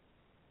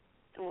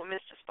 And when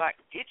Mr. Spock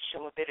did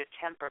show a bit of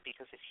temper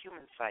because his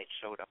human side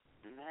showed up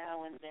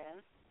now and then,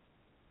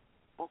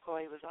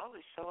 McCoy was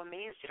always so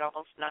amazed it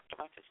almost knocked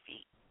him off his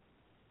feet.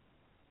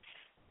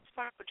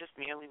 Spock would just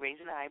merely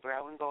raise an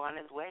eyebrow and go on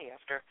his way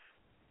after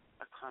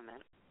a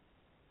comment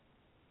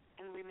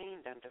and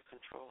remained under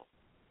control.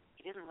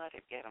 He didn't let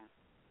it get him.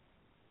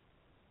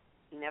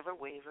 He never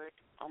wavered,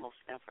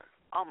 almost never.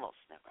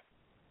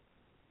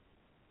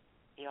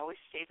 He always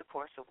stayed the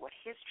course of what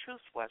his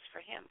truth was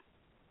for him.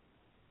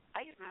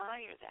 I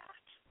admire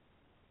that.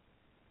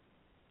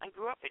 I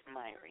grew up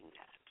admiring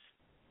that.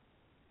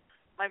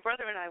 My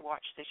brother and I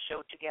watched this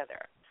show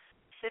together,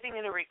 sitting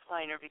in a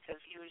recliner because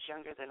he was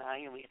younger than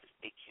I, and we had this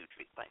big, huge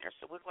recliner,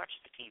 so we'd watch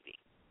the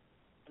TV.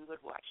 And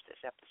we'd watch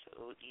these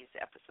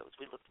episodes.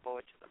 We looked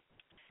forward to them.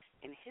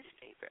 And his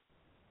favorite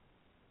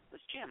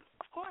was Jim.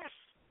 Of course.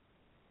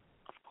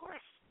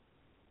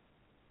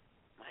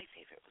 My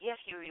favorite. Yet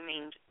he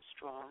remained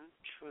strong,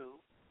 true.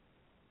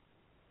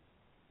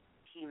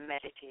 He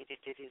meditated,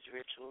 did his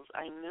rituals.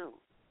 I knew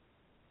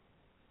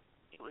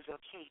it was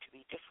okay to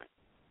be different.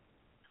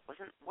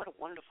 What a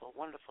wonderful,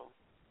 wonderful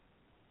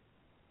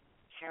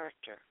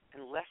character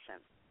and lesson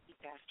he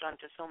passed on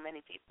to so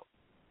many people.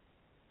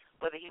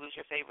 Whether he was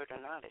your favorite or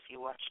not, if you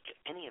watched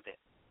any of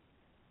it,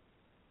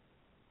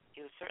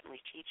 he was certainly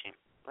teaching,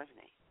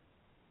 wasn't he?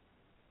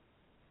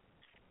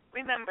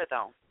 Remember,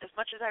 though, as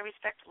much as I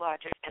respect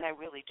logic, and I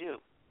really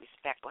do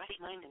respect body,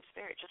 mind, and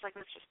spirit, just like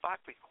Mr.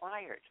 Spock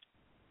required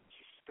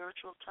his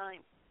spiritual time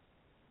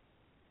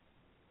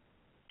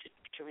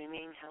to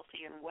remain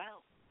healthy and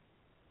well.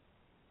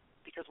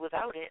 Because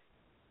without it,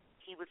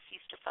 he would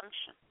cease to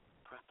function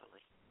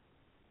properly.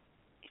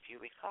 If you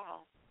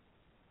recall,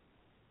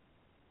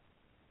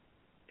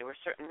 there were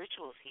certain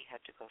rituals he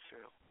had to go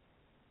through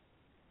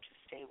to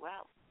stay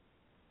well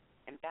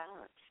and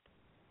balanced.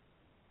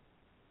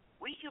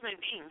 We human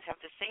beings have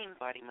the same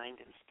body,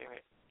 mind, and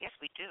spirit. Yes,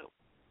 we do.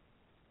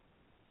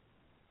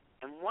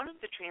 And one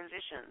of the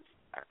transitions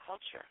our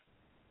culture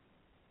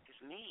has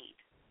made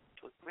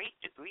to a great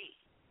degree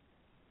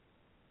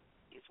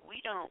is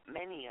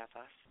many of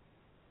us,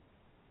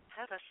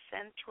 have a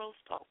central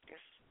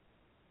focus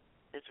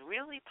that's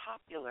really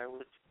popular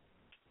with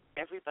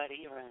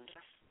everybody around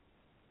us,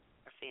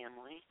 our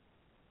family,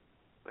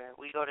 where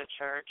we go to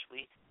church,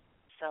 we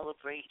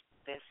celebrate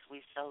this, we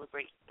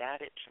celebrate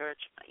that at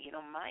church. You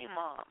know, my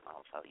mom,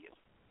 I'll tell you,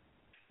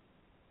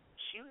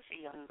 she was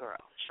a young girl,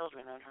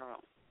 children on her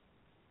own.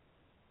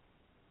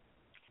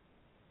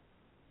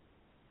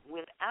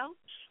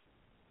 Without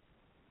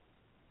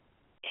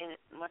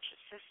much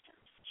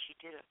assistance, she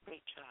did a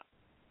great job.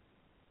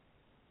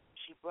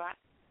 She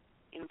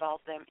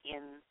involved them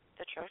in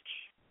the church,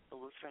 the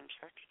Lutheran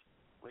church.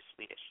 We're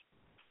Swedish.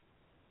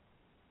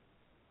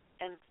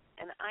 And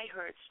I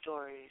heard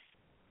stories.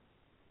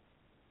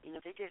 You know,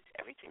 they did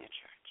everything at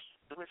church.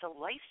 It was a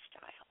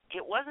lifestyle.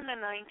 It wasn't a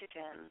 9 to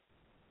 10.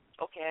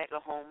 Okay, I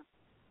go home.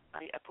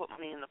 I put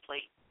money in the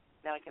plate.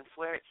 Now I can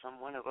swear at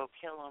someone or go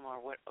kill them or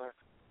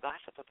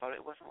gossip about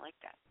it. It wasn't like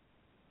that.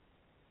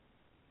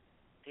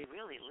 They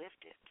really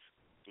lived it,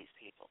 these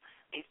people.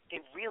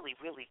 They really,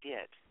 really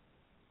did.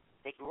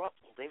 They grew up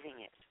living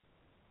it.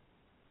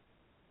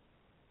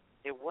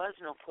 There was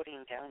no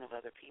putting down of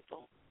other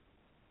people.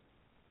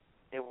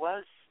 There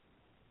was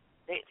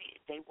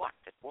They walk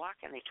the walk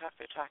and they talk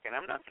the talk. And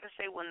I'm not going to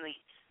say when the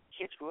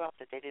kids grew up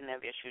that they didn't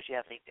have issues.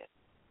 Yeah, they did,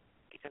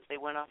 because they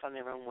went off on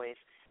their own ways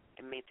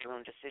and made their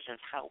own decisions.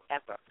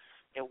 However,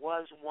 there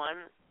was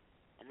one,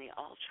 and they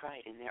all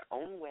tried in their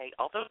own way,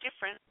 although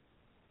different,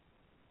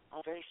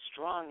 all very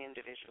strong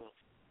individuals.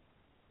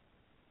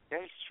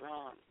 Very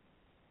strong.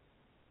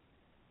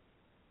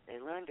 They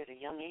learned at a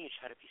young age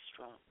how to be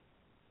strong.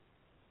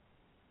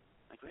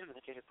 My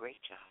grandmother did a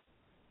great job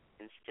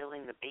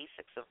instilling the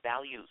basics of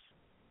values,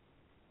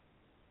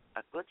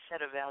 a good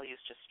set of values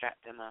to start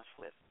them off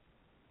with.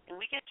 And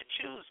we get to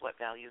choose what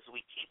values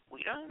we keep.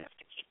 We don't have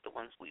to keep the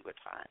ones we were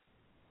taught.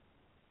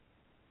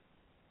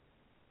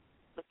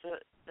 But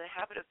the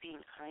habit of being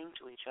kind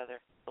to each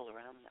other, people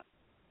around them.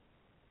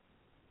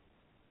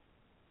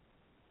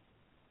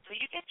 So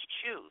you get to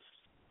choose.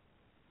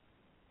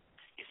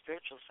 Your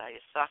spiritual side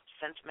is soft,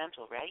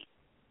 sentimental, right?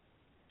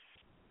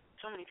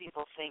 So many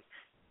people think,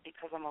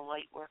 because I'm a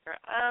light worker,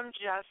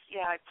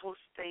 I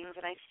post things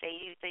and I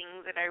say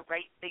things and I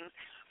write things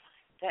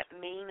that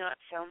may not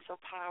sound so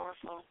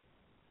powerful.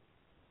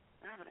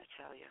 I'm going to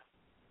tell you,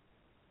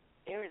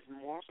 there is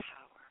more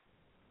power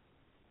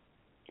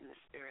in the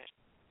spirit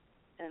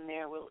than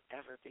there will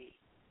ever be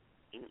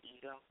in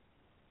ego.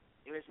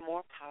 There is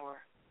more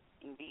power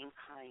in being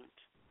kind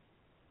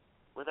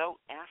without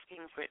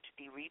asking for it to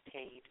be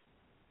repaid,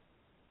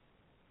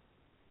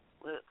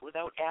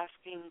 without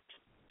asking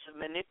to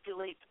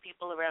manipulate the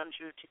people around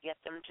you to get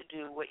them to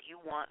do what you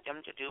want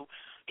them to do,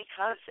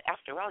 because,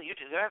 after all, you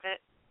deserve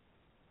it.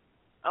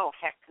 Oh,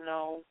 heck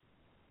no.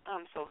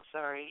 I'm so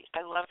sorry.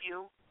 I love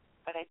you,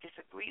 but I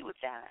disagree with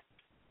that.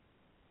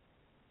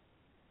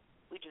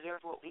 We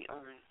deserve what we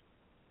earn.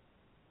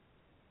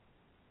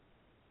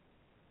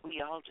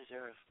 We all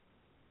deserve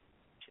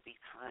to be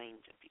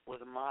kind,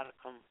 with a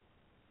modicum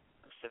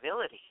of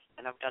civility,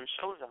 and I've done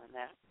shows on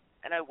that,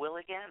 and I will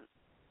again.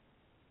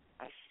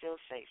 I still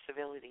say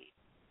civility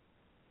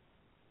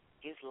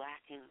is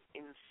lacking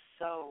in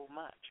so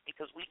much,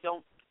 because we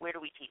don't, where do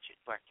we teach it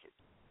to our kids?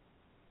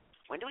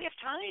 When do we have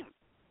time?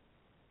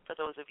 For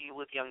those of you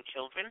with young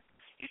children,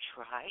 you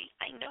try.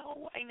 I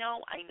know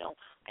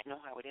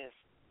how it is.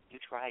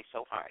 You try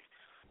so hard.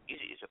 You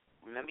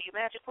remember your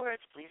magic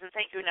words, please and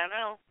thank you.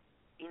 No.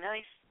 Be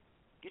nice.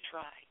 You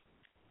try.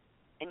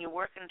 And you're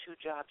working 2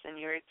 jobs and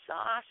you're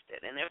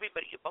exhausted, and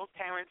everybody, both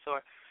parents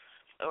or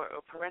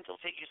parental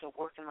figures, are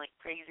working like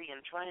crazy and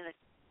trying to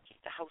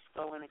keep the house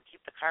going and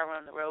keep the car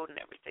on the road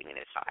and everything,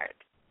 and it's hard.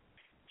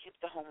 Keep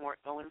the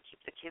homework going, keep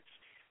the kids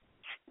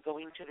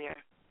going to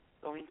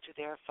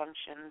their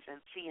functions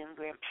and seeing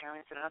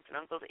grandparents and aunts and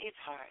uncles. It's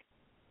hard.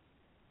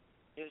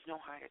 There's no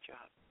harder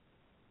job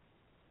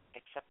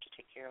except to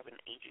take care of an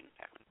aging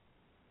parent.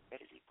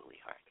 That is equally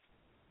hard.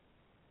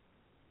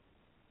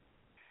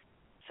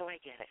 So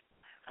I get it.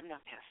 I'm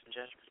not passing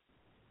judgment.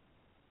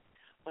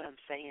 What I'm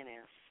saying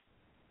is,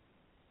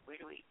 we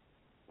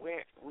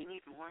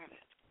need more of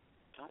it,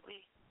 don't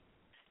we?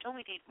 Don't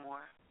we need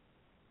more?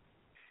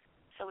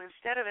 So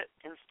instead of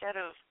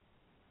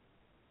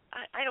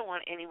I don't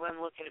want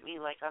anyone looking at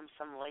me like I'm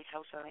some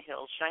lighthouse on a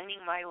hill,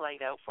 shining my light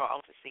out for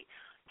all to see.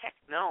 Heck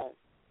no.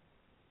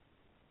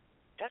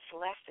 That's the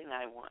last thing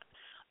I want.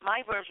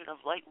 My version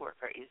of light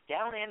worker is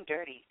down and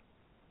dirty,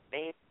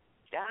 babe.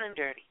 Down and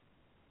dirty.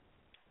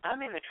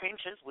 I'm in the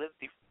trenches with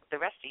the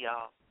rest of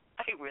y'all.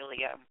 I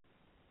really am.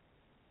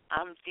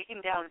 I'm digging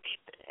down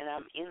deep, and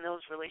I'm in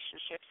those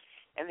relationships,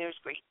 and there's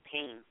great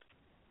pain.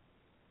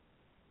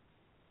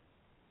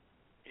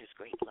 There's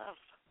great love.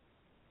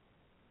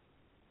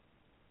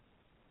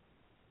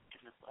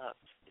 And the love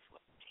is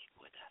what we take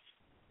with us.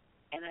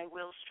 And I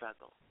will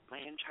struggle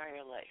my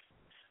entire life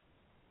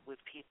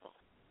with people,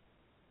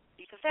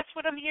 because that's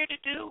what I'm here to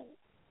do.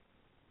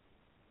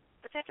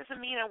 But that doesn't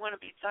mean I want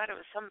to be thought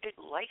of as some big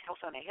lighthouse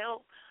on a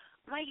hill.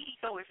 My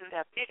ego isn't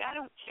that big. I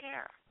don't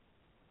care.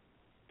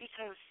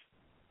 Because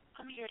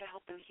I'm here to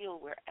help and heal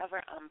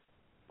wherever I'm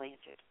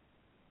planted.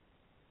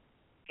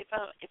 If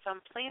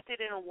I'm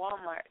planted in a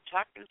Walmart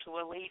talking to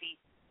a lady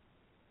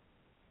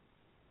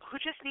who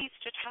just needs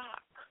to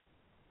talk,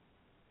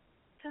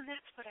 then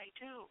that's what I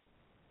do.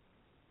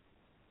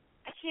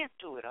 I can't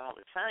do it all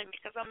the time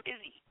because I'm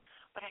busy,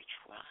 but I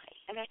try,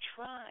 and I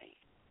try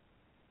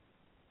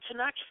to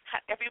not just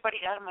cut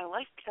everybody out of my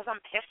life because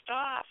I'm pissed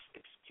off.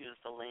 Excuse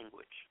the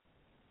language.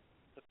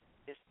 But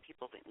there's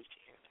people that need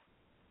to hear that.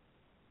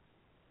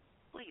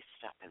 Please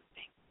stop and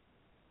think.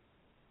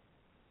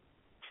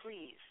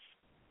 Please.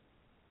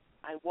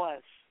 I was,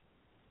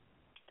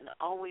 and I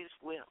always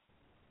will,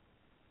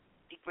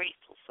 be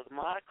grateful for the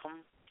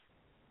modicum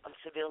of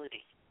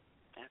civility.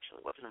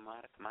 Actually, it wasn't a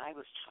modicum. I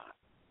was taught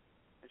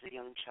as a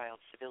young child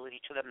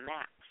civility to the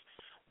max.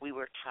 We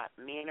were taught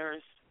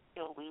manners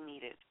till we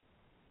needed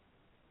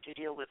to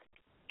deal with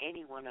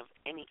anyone of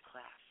any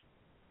class.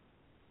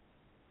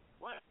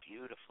 What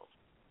beautiful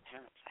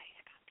parents I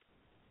had.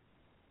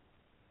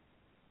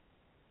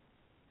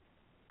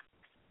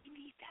 We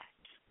need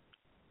that.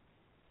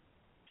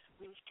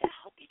 We need to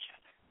help each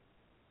other.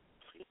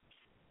 Please.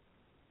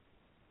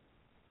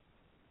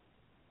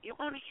 You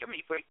won't hear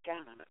me break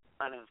down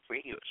on a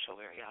radio show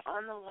very often.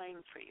 On the line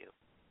for you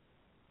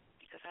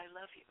because I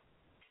love you.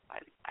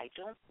 I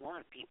don't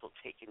want people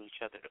taking each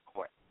other to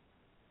court.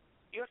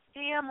 Your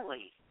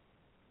family.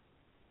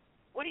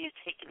 What are you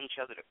taking each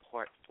other to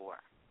court for?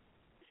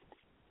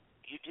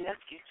 You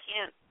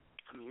can't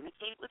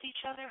communicate with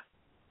each other?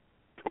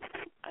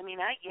 I mean,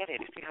 I get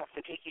it if you have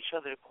to take each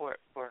other to court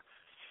for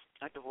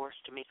a divorce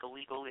to make a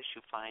legal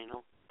issue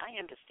final. I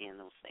understand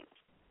those things.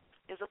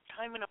 There's a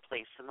time and a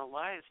place, and the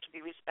law is to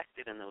be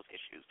respected in those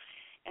issues.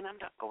 And I'm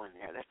not going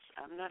there.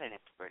 I'm not an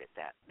expert at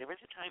that. There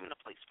is a time and a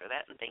place for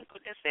that, and thank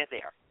goodness they're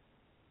there.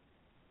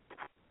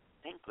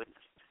 Thank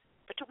goodness.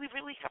 But do we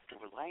really have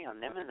to rely on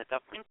them and the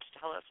government to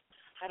tell us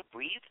how to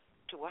breathe,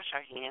 to wash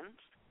our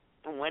hands,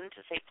 and when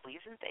to say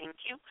please and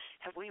thank you?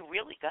 Have we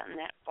really gotten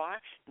that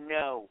far?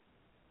 No.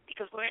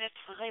 Because we're in a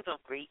time of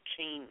great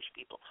change,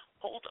 people.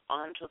 Hold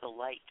on to the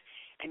light.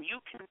 And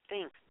you can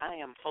think, I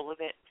am full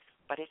of it,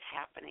 but it's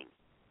happening.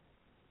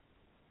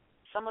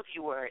 Some of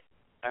you are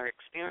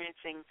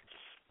experiencing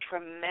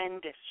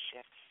tremendous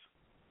shifts,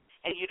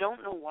 and you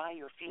don't know why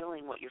you're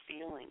feeling what you're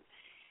feeling.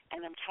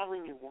 And I'm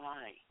telling you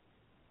why.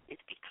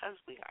 It's because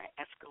we are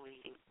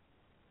escalating.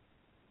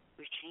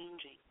 We're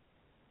changing.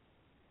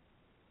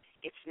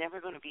 It's never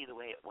going to be the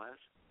way it was.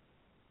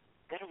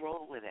 Got to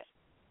roll with it.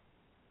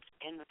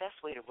 And the best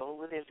way to roll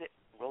with it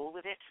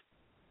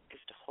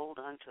is to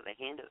hold on to the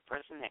hand of the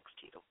person next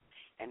to you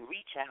and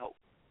reach out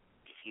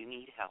if you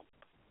need help.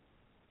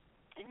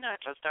 And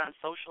not just on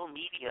social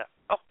media.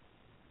 Oh,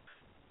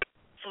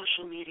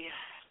 social media.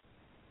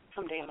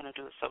 Someday I'm going to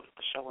do a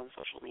show on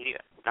social media.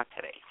 Not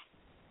today.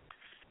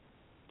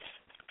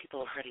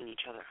 People are hurting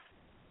each other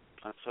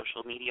on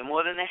social media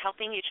more than they're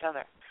helping each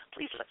other.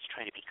 Please, let's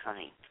try to be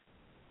kind.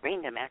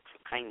 Random acts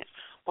of kindness.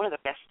 One of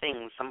the best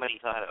things somebody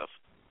thought of.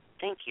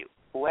 Thank you.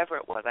 Whoever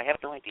it was, I have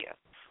no idea.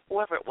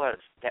 Whoever it was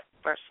that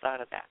first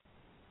thought of that.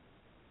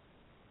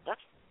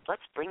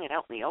 Let's bring it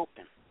out in the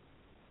open.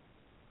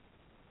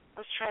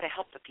 Let's try to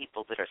help the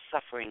people that are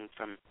suffering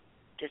from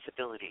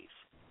disabilities,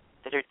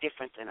 that are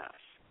different than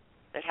us,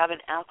 that have an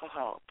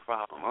alcohol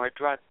problem or a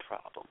drug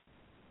problem.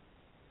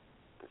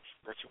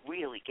 Let's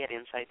really get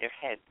inside their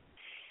head.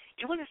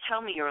 You want to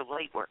tell me you're a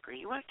light worker.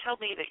 You want to tell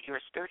me that you're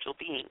a spiritual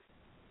being.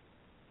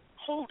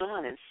 Hold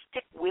on and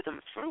stick with them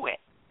through it.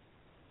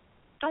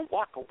 Don't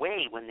walk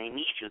away when they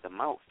need you the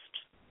most.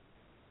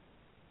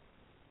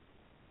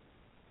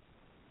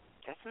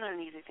 That's not an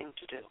easy thing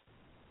to do.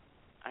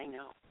 I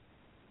know.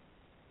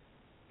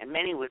 And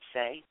many would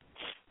say,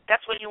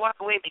 that's when you walk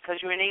away because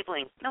you're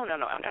enabling. No.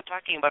 I'm not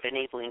talking about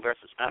enabling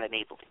versus not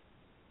enabling.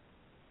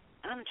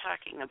 I'm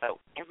talking about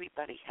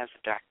everybody has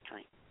a dark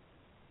time.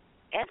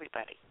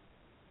 Everybody.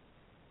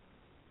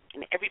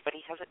 And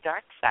everybody has a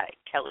dark side.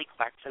 Kelly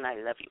Clarkson, I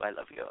love you, I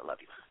love you, I love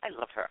you. I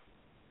love her.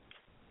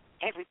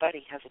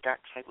 Everybody has a dark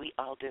side. We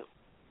all do.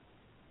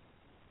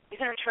 You're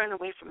going to turn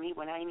away from me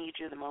when I need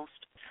you the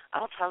most?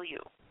 I'll tell you.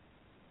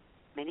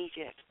 Many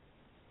did.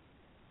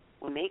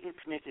 When Megan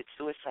committed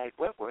suicide,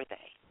 where were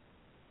they?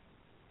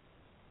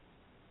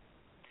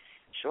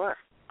 Sure,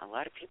 a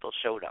lot of people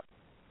showed up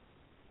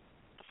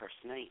the first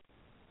night.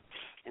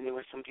 And there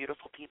were some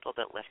beautiful people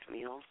that left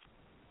meals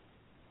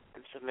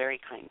and some very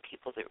kind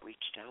people that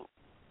reached out.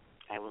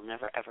 I will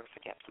never, ever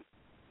forget them.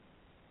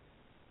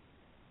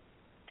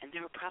 And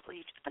there were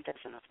probably a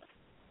dozen of them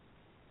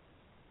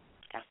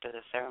after the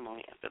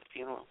ceremony, after the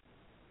funeral.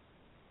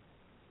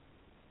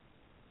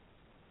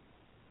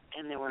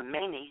 And there were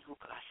many who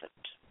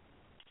gossiped,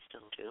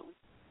 still do.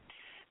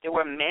 There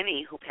were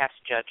many who passed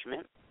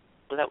judgment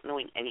without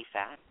knowing any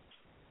facts.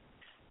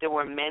 There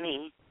were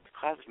many who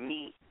caused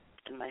me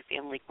and my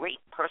family great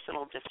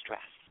personal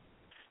distress,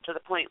 to the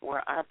point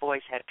where our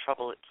boys had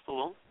trouble at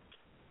school.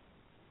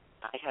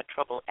 I had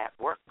trouble at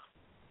work.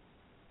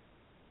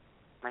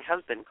 My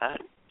husband, God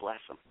bless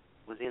him,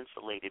 was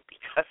insulated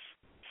because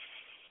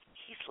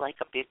he's like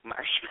a big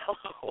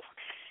marshmallow.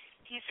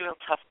 He's a real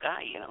tough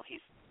guy,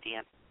 He's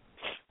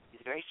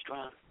very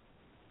strong.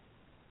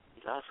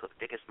 He's also the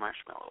biggest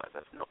marshmallow I've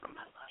ever known in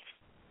my life.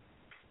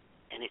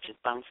 And it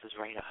just bounces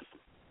right off him.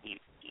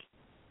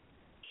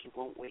 He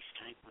won't waste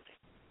time with it.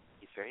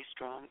 He's very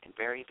strong and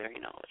very, very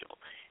knowledgeable.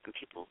 And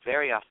people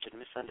very often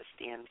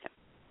misunderstand him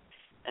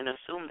and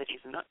assume that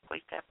he's not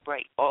quite that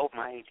bright. Oh,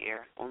 my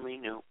dear, only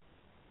knew.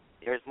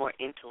 There is more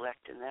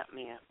intellect in that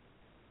man.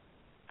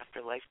 After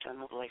a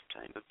lifetime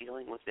of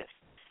dealing with this,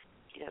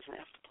 he doesn't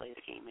have to play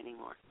the game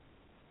anymore.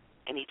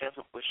 And he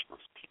doesn't wish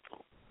most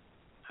people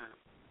harm.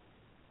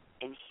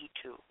 And he,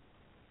 too,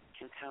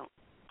 can count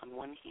on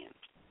one hand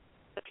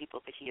the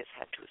people that he has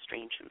had to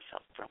estrange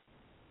himself from.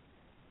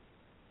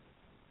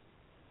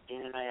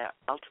 Dan and I are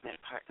ultimate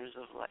partners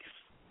of life,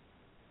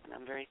 and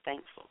I'm very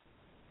thankful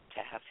to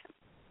have him.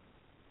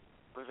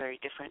 We're very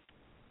different,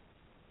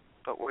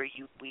 but we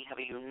have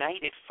a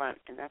united front,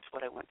 and that's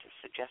what I want to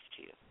suggest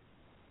to you.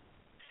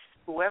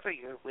 Whoever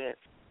you're with,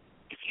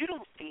 if you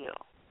don't feel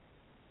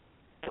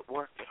at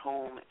work, at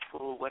home, at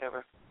school,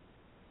 whatever,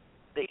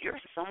 that you're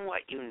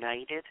somewhat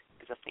united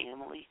as a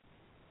family,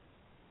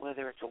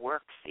 whether it's a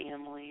work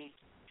family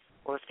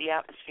or if the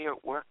atmosphere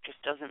at work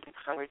just doesn't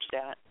encourage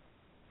that,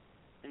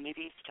 then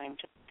maybe it's time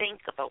to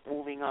think about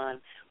moving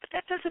on. But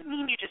that doesn't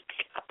mean you just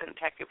pick up and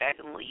pack your bag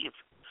and leave,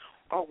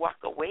 or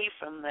walk away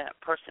from that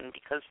person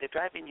because they're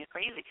driving you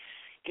crazy.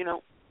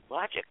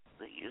 Logic.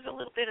 Use a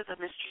little bit of the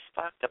Mystery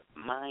Spark of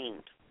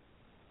mind.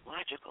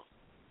 Logical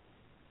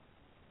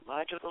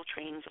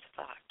trains of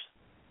thought.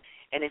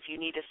 And if you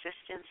need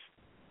assistance,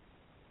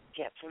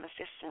 get some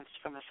assistance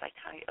from a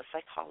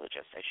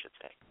psychologist, I should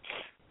say,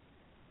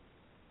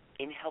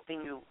 in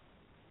helping you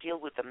deal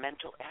with the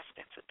mental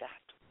aspects of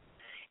that.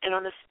 And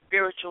on a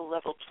spiritual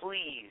level,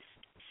 please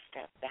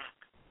step back,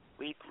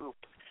 regroup.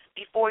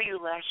 Before you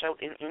lash out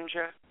and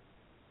injure,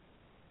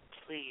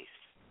 please.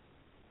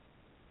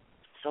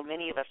 So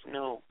many of us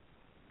know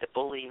that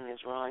bullying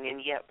is wrong,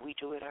 and yet we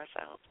do it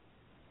ourselves.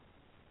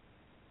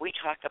 We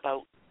talk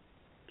about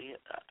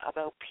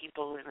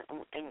people,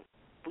 and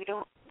we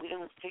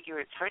don't figure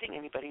it's hurting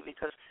anybody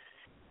because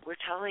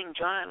we're telling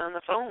John on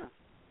the phone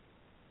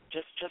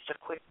just a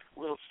quick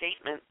little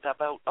statement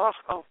about oh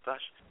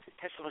gosh, I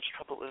had so much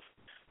trouble with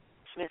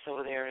Smith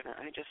over there, and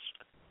I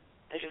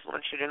just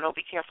want you to know,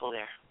 be careful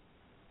there.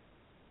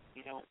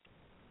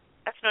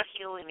 That's not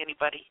healing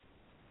anybody.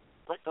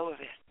 Let go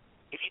of it.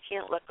 If you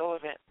can't let go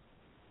of it,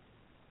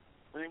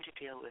 learn to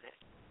deal with it.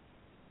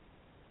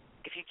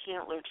 If you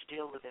can't learn to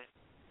deal with it,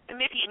 then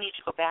maybe you need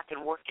to go back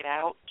and work it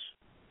out.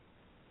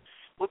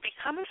 We've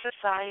become a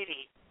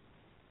society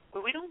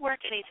where we don't work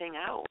anything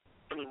out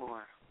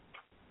anymore.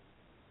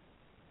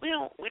 We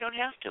don't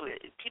have to.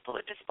 People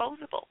are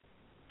disposable.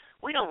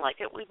 We don't like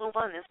it. We move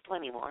on. There's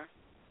plenty more.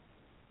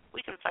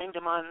 We can find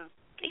them on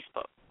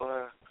Facebook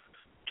or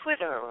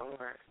Twitter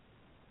or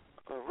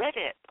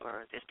Reddit,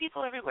 or there's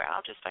people everywhere.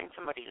 I'll just find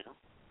somebody new.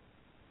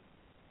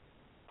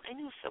 I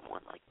knew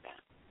someone like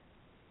that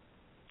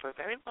for a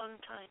very long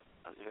time.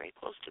 I was very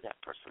close to that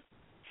person.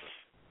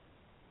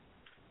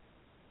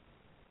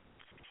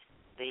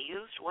 They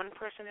used one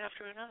person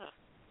after another.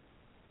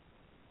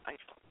 I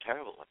felt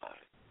terrible about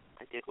it.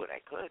 I did what I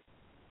could,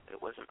 but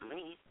it wasn't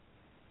me.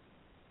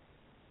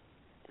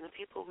 And the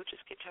people would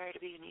just get tired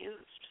of being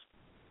used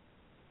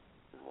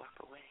and walk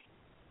away.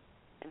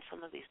 And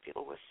some of these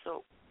people were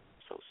so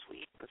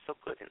sweet and so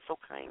good and so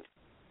kind,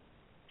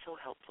 so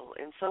helpful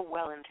and so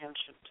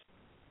well-intentioned.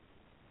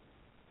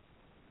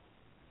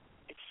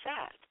 It's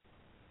sad.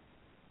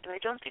 And I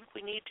don't think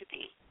we need to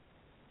be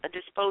a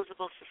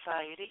disposable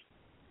society.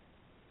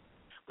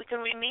 We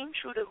can remain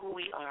true to who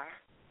we are.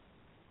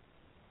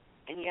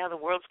 And yeah, the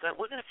world's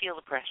we're going to feel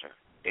the pressure.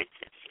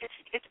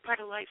 It's part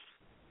of life.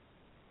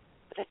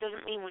 But that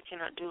doesn't mean we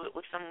cannot do it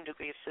with some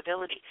degree of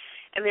civility.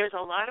 And there's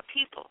a lot of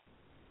people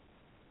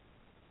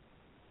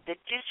that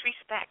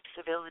disrespect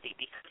civility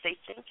because they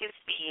think it's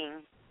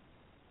being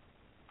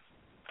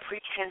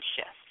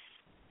pretentious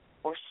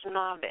or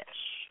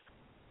snobbish,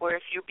 or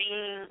if you're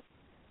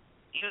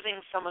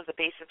using some of the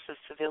basics of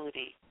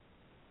civility.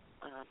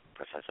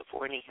 Professor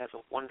Forney has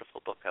a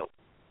wonderful book out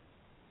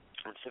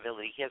on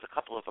civility. He has a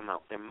couple of them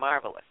out. They're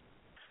marvelous.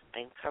 I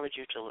encourage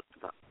you to look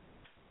them up.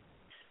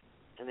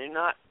 And they're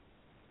not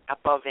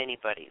above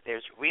anybody.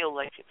 There's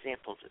real-life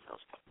examples in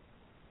those books.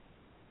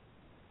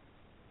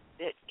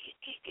 That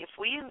if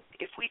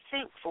we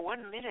think for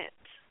 1 minute,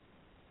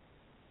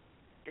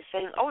 they're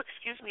saying, "Oh,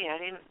 excuse me, I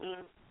didn't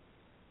mean.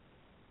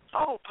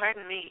 Oh,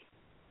 pardon me.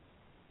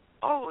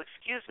 Oh,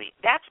 excuse me."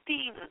 That's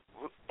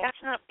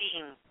not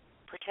being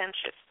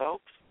pretentious,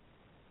 folks.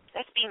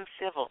 That's being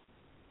civil.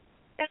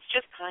 That's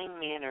just kind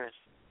manners.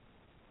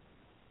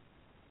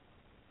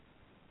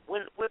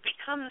 When we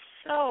become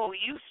so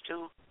used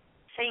to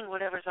saying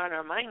whatever's on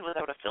our mind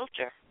without a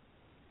filter,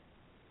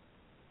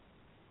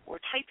 we're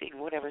typing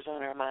whatever's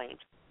on our mind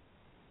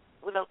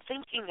without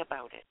thinking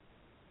about it.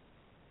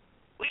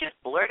 We just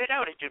blurt it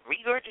out. It just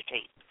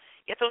regurgitate.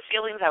 Get those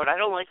feelings out. I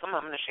don't like them.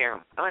 I'm going to share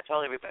them. I'm going to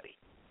tell everybody.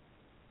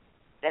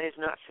 That is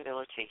not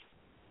civility.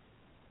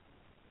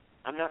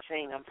 I'm not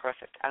saying I'm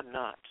perfect. I'm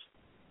not.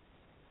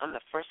 I'm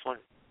the first one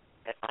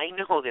that I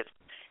know this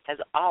has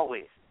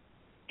always,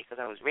 because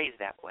I was raised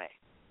that way.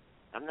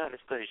 I'm not as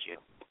good as you,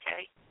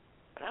 okay?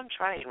 But I'm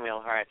trying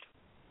real hard.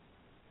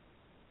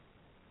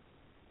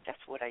 That's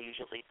what I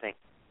usually think.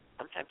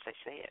 Sometimes I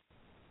say it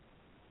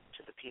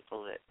to the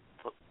people that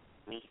put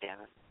me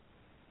down.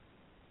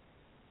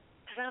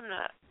 Because I'm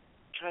not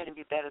trying to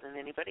be better than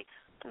anybody.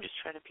 I'm just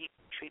trying to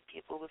treat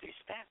people with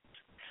respect.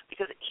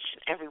 Because each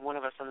and every one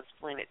of us on this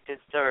planet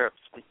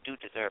we do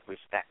deserve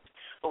respect.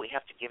 But we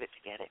have to give it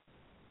to get it.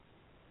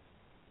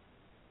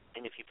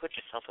 And if you put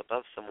yourself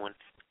above someone,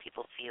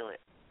 people feel it.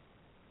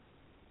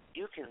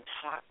 You can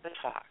talk the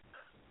talk.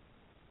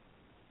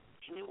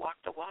 Can you walk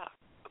the walk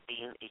of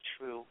being a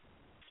true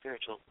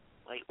spiritual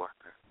light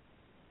worker?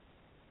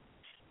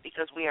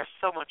 Because we are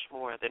so much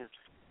more than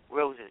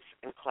roses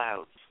and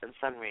clouds and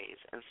sun rays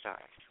and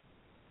stars.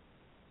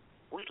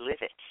 We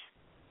live it.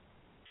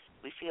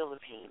 We feel the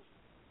pain.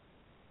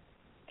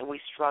 And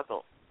we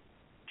struggle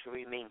to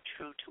remain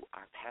true to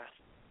our past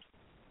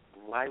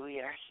and why we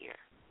are here,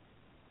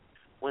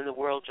 when the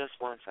world just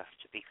wants us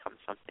to become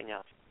something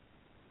else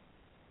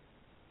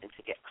and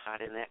to get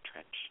caught in that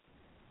trench.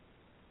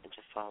 and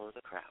to follow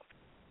the crowd.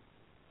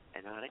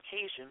 And on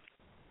occasion,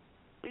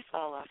 we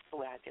fall off the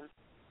wagon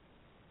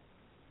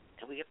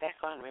and we get back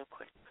on real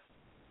quick.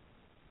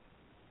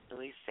 And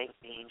we thank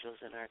the angels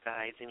and our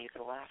guides, and you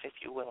can laugh if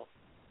you will.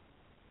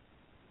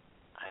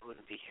 I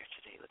wouldn't be here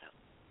today without them.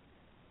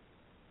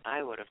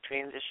 I would have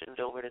transitioned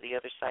over to the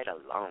other side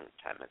a long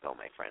time ago,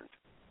 my friend.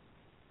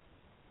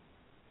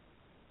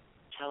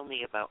 Tell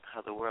me about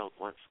how the world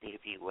wants me to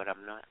be what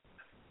I'm not.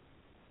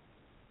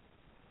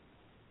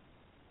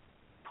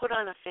 Put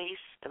on a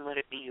face and let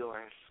it be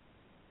yours.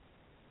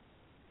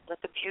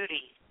 Let the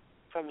beauty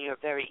from your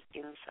very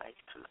inside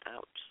come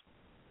out.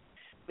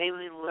 May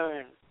we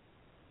learn,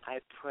 I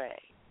pray,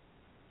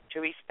 to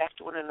respect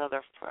one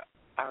another for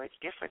our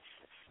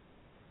differences,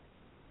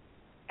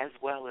 as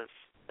well as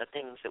the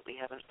things that we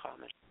have in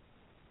common.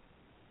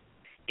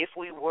 If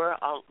we were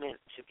all meant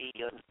to be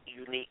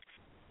unique,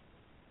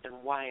 then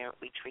why aren't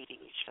we treating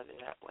each other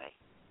that way?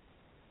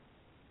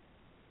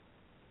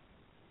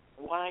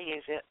 Why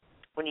is it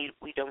when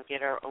we don't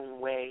get our own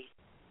way,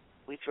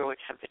 we throw a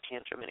temper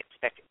tantrum and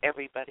expect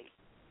everybody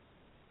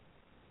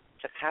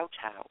to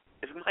kowtow,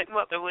 as my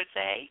mother would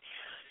say?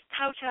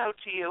 Kowtow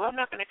to you. I'm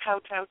not going to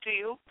kowtow to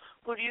you.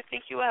 Who do you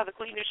think you are, the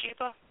Queen of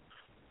Sheba?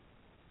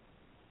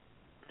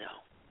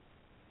 No.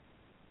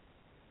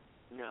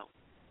 No.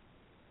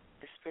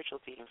 The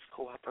spiritual beings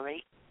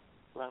cooperate,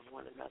 love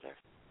one another,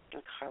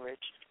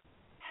 encourage,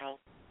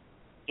 help.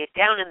 Get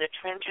down in the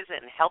trenches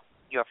and help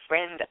your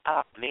friend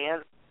up,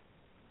 man,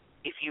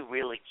 if you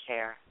really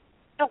care.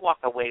 Don't walk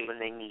away when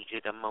they need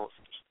you the most,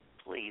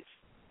 please.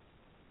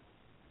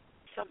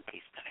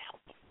 Somebody's got to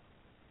help them.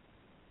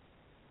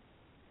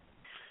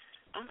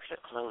 I'm going to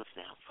close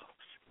now,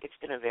 folks. It's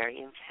been a very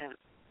intense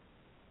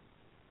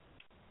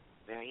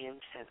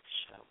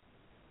show.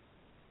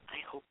 I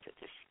hope that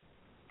this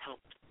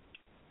helped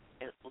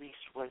at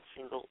least one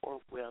single or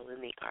will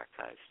in the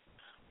archives,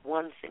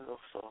 one single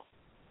soul.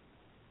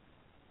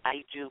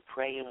 I do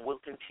pray and will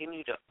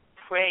continue to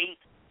pray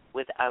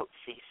without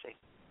ceasing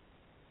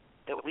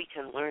that we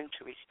can learn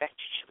to respect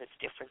each other's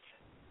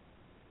differences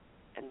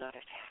and not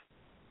attack.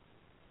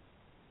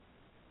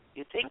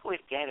 You'd think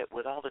we'd get it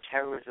with all the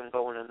terrorism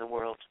going in the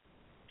world.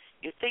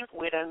 You'd think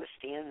we'd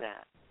understand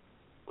that.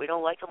 We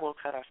don't like them, we'll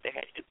cut off their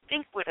heads. You'd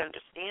think we'd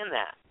understand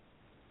that.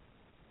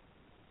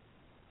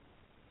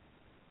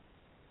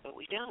 But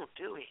we don't,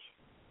 do we?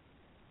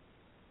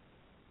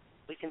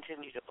 We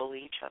continue to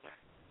bully each other,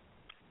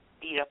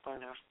 beat up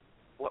on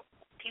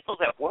people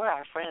that were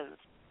our friends,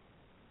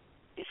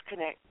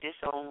 disconnect,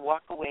 disown,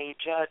 walk away,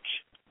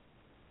 judge.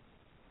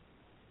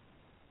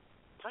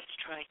 Let's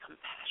try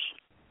compassion.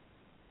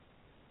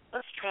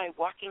 Let's try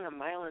walking a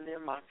mile in their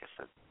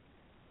moccasin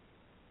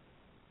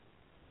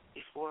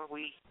before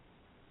we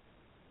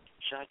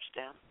judge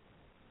them.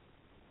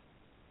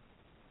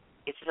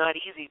 It's not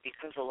easy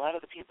because a lot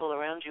of the people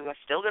around you are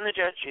still going to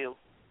judge you,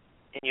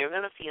 and you're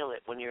going to feel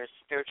it when you're a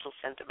spiritual,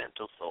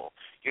 sentimental soul.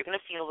 You're going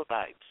to feel the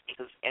vibes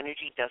because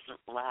energy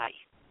doesn't lie.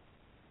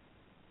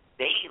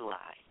 They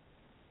lie.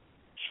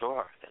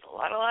 Sure, there's a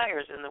lot of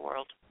liars in the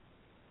world,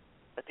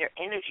 but their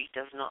energy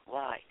does not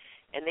lie.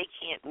 And they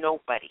can't,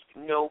 nobody,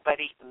 no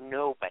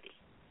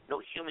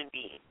human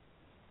being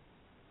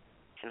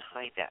can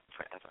hide that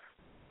forever.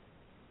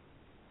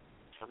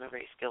 Some are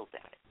very skilled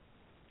at it,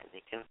 and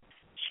they can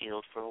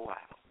shield for a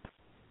while.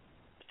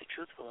 But the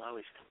truth will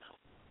always come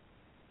out.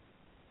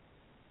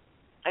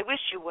 I wish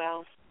you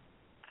well.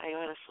 I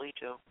honestly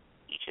do.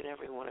 Each and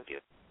every one of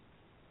you.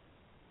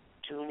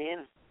 Tune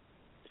in.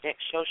 The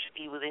next show should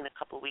be within a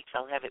couple of weeks.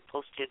 I'll have it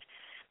posted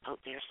out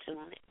there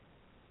soon.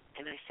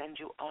 And I send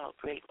you all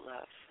great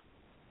love.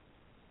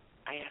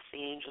 I ask the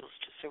angels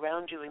to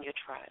surround you in your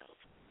trials,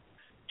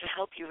 to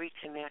help you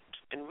reconnect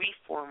and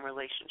reform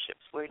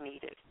relationships where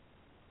needed.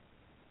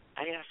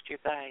 I ask your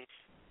guides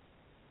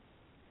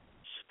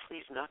to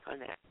please knock on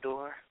that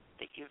door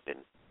that you've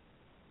been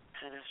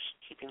kind of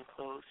keeping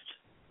closed.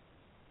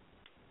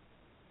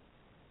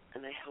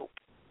 And I hope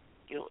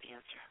you'll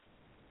answer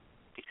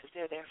because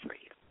they're there for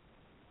you.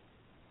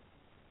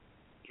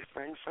 Your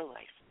friend for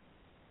life.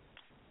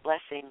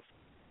 Blessings.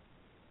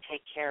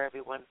 Take care,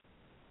 everyone.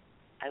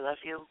 I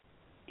love you.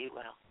 Be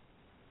well.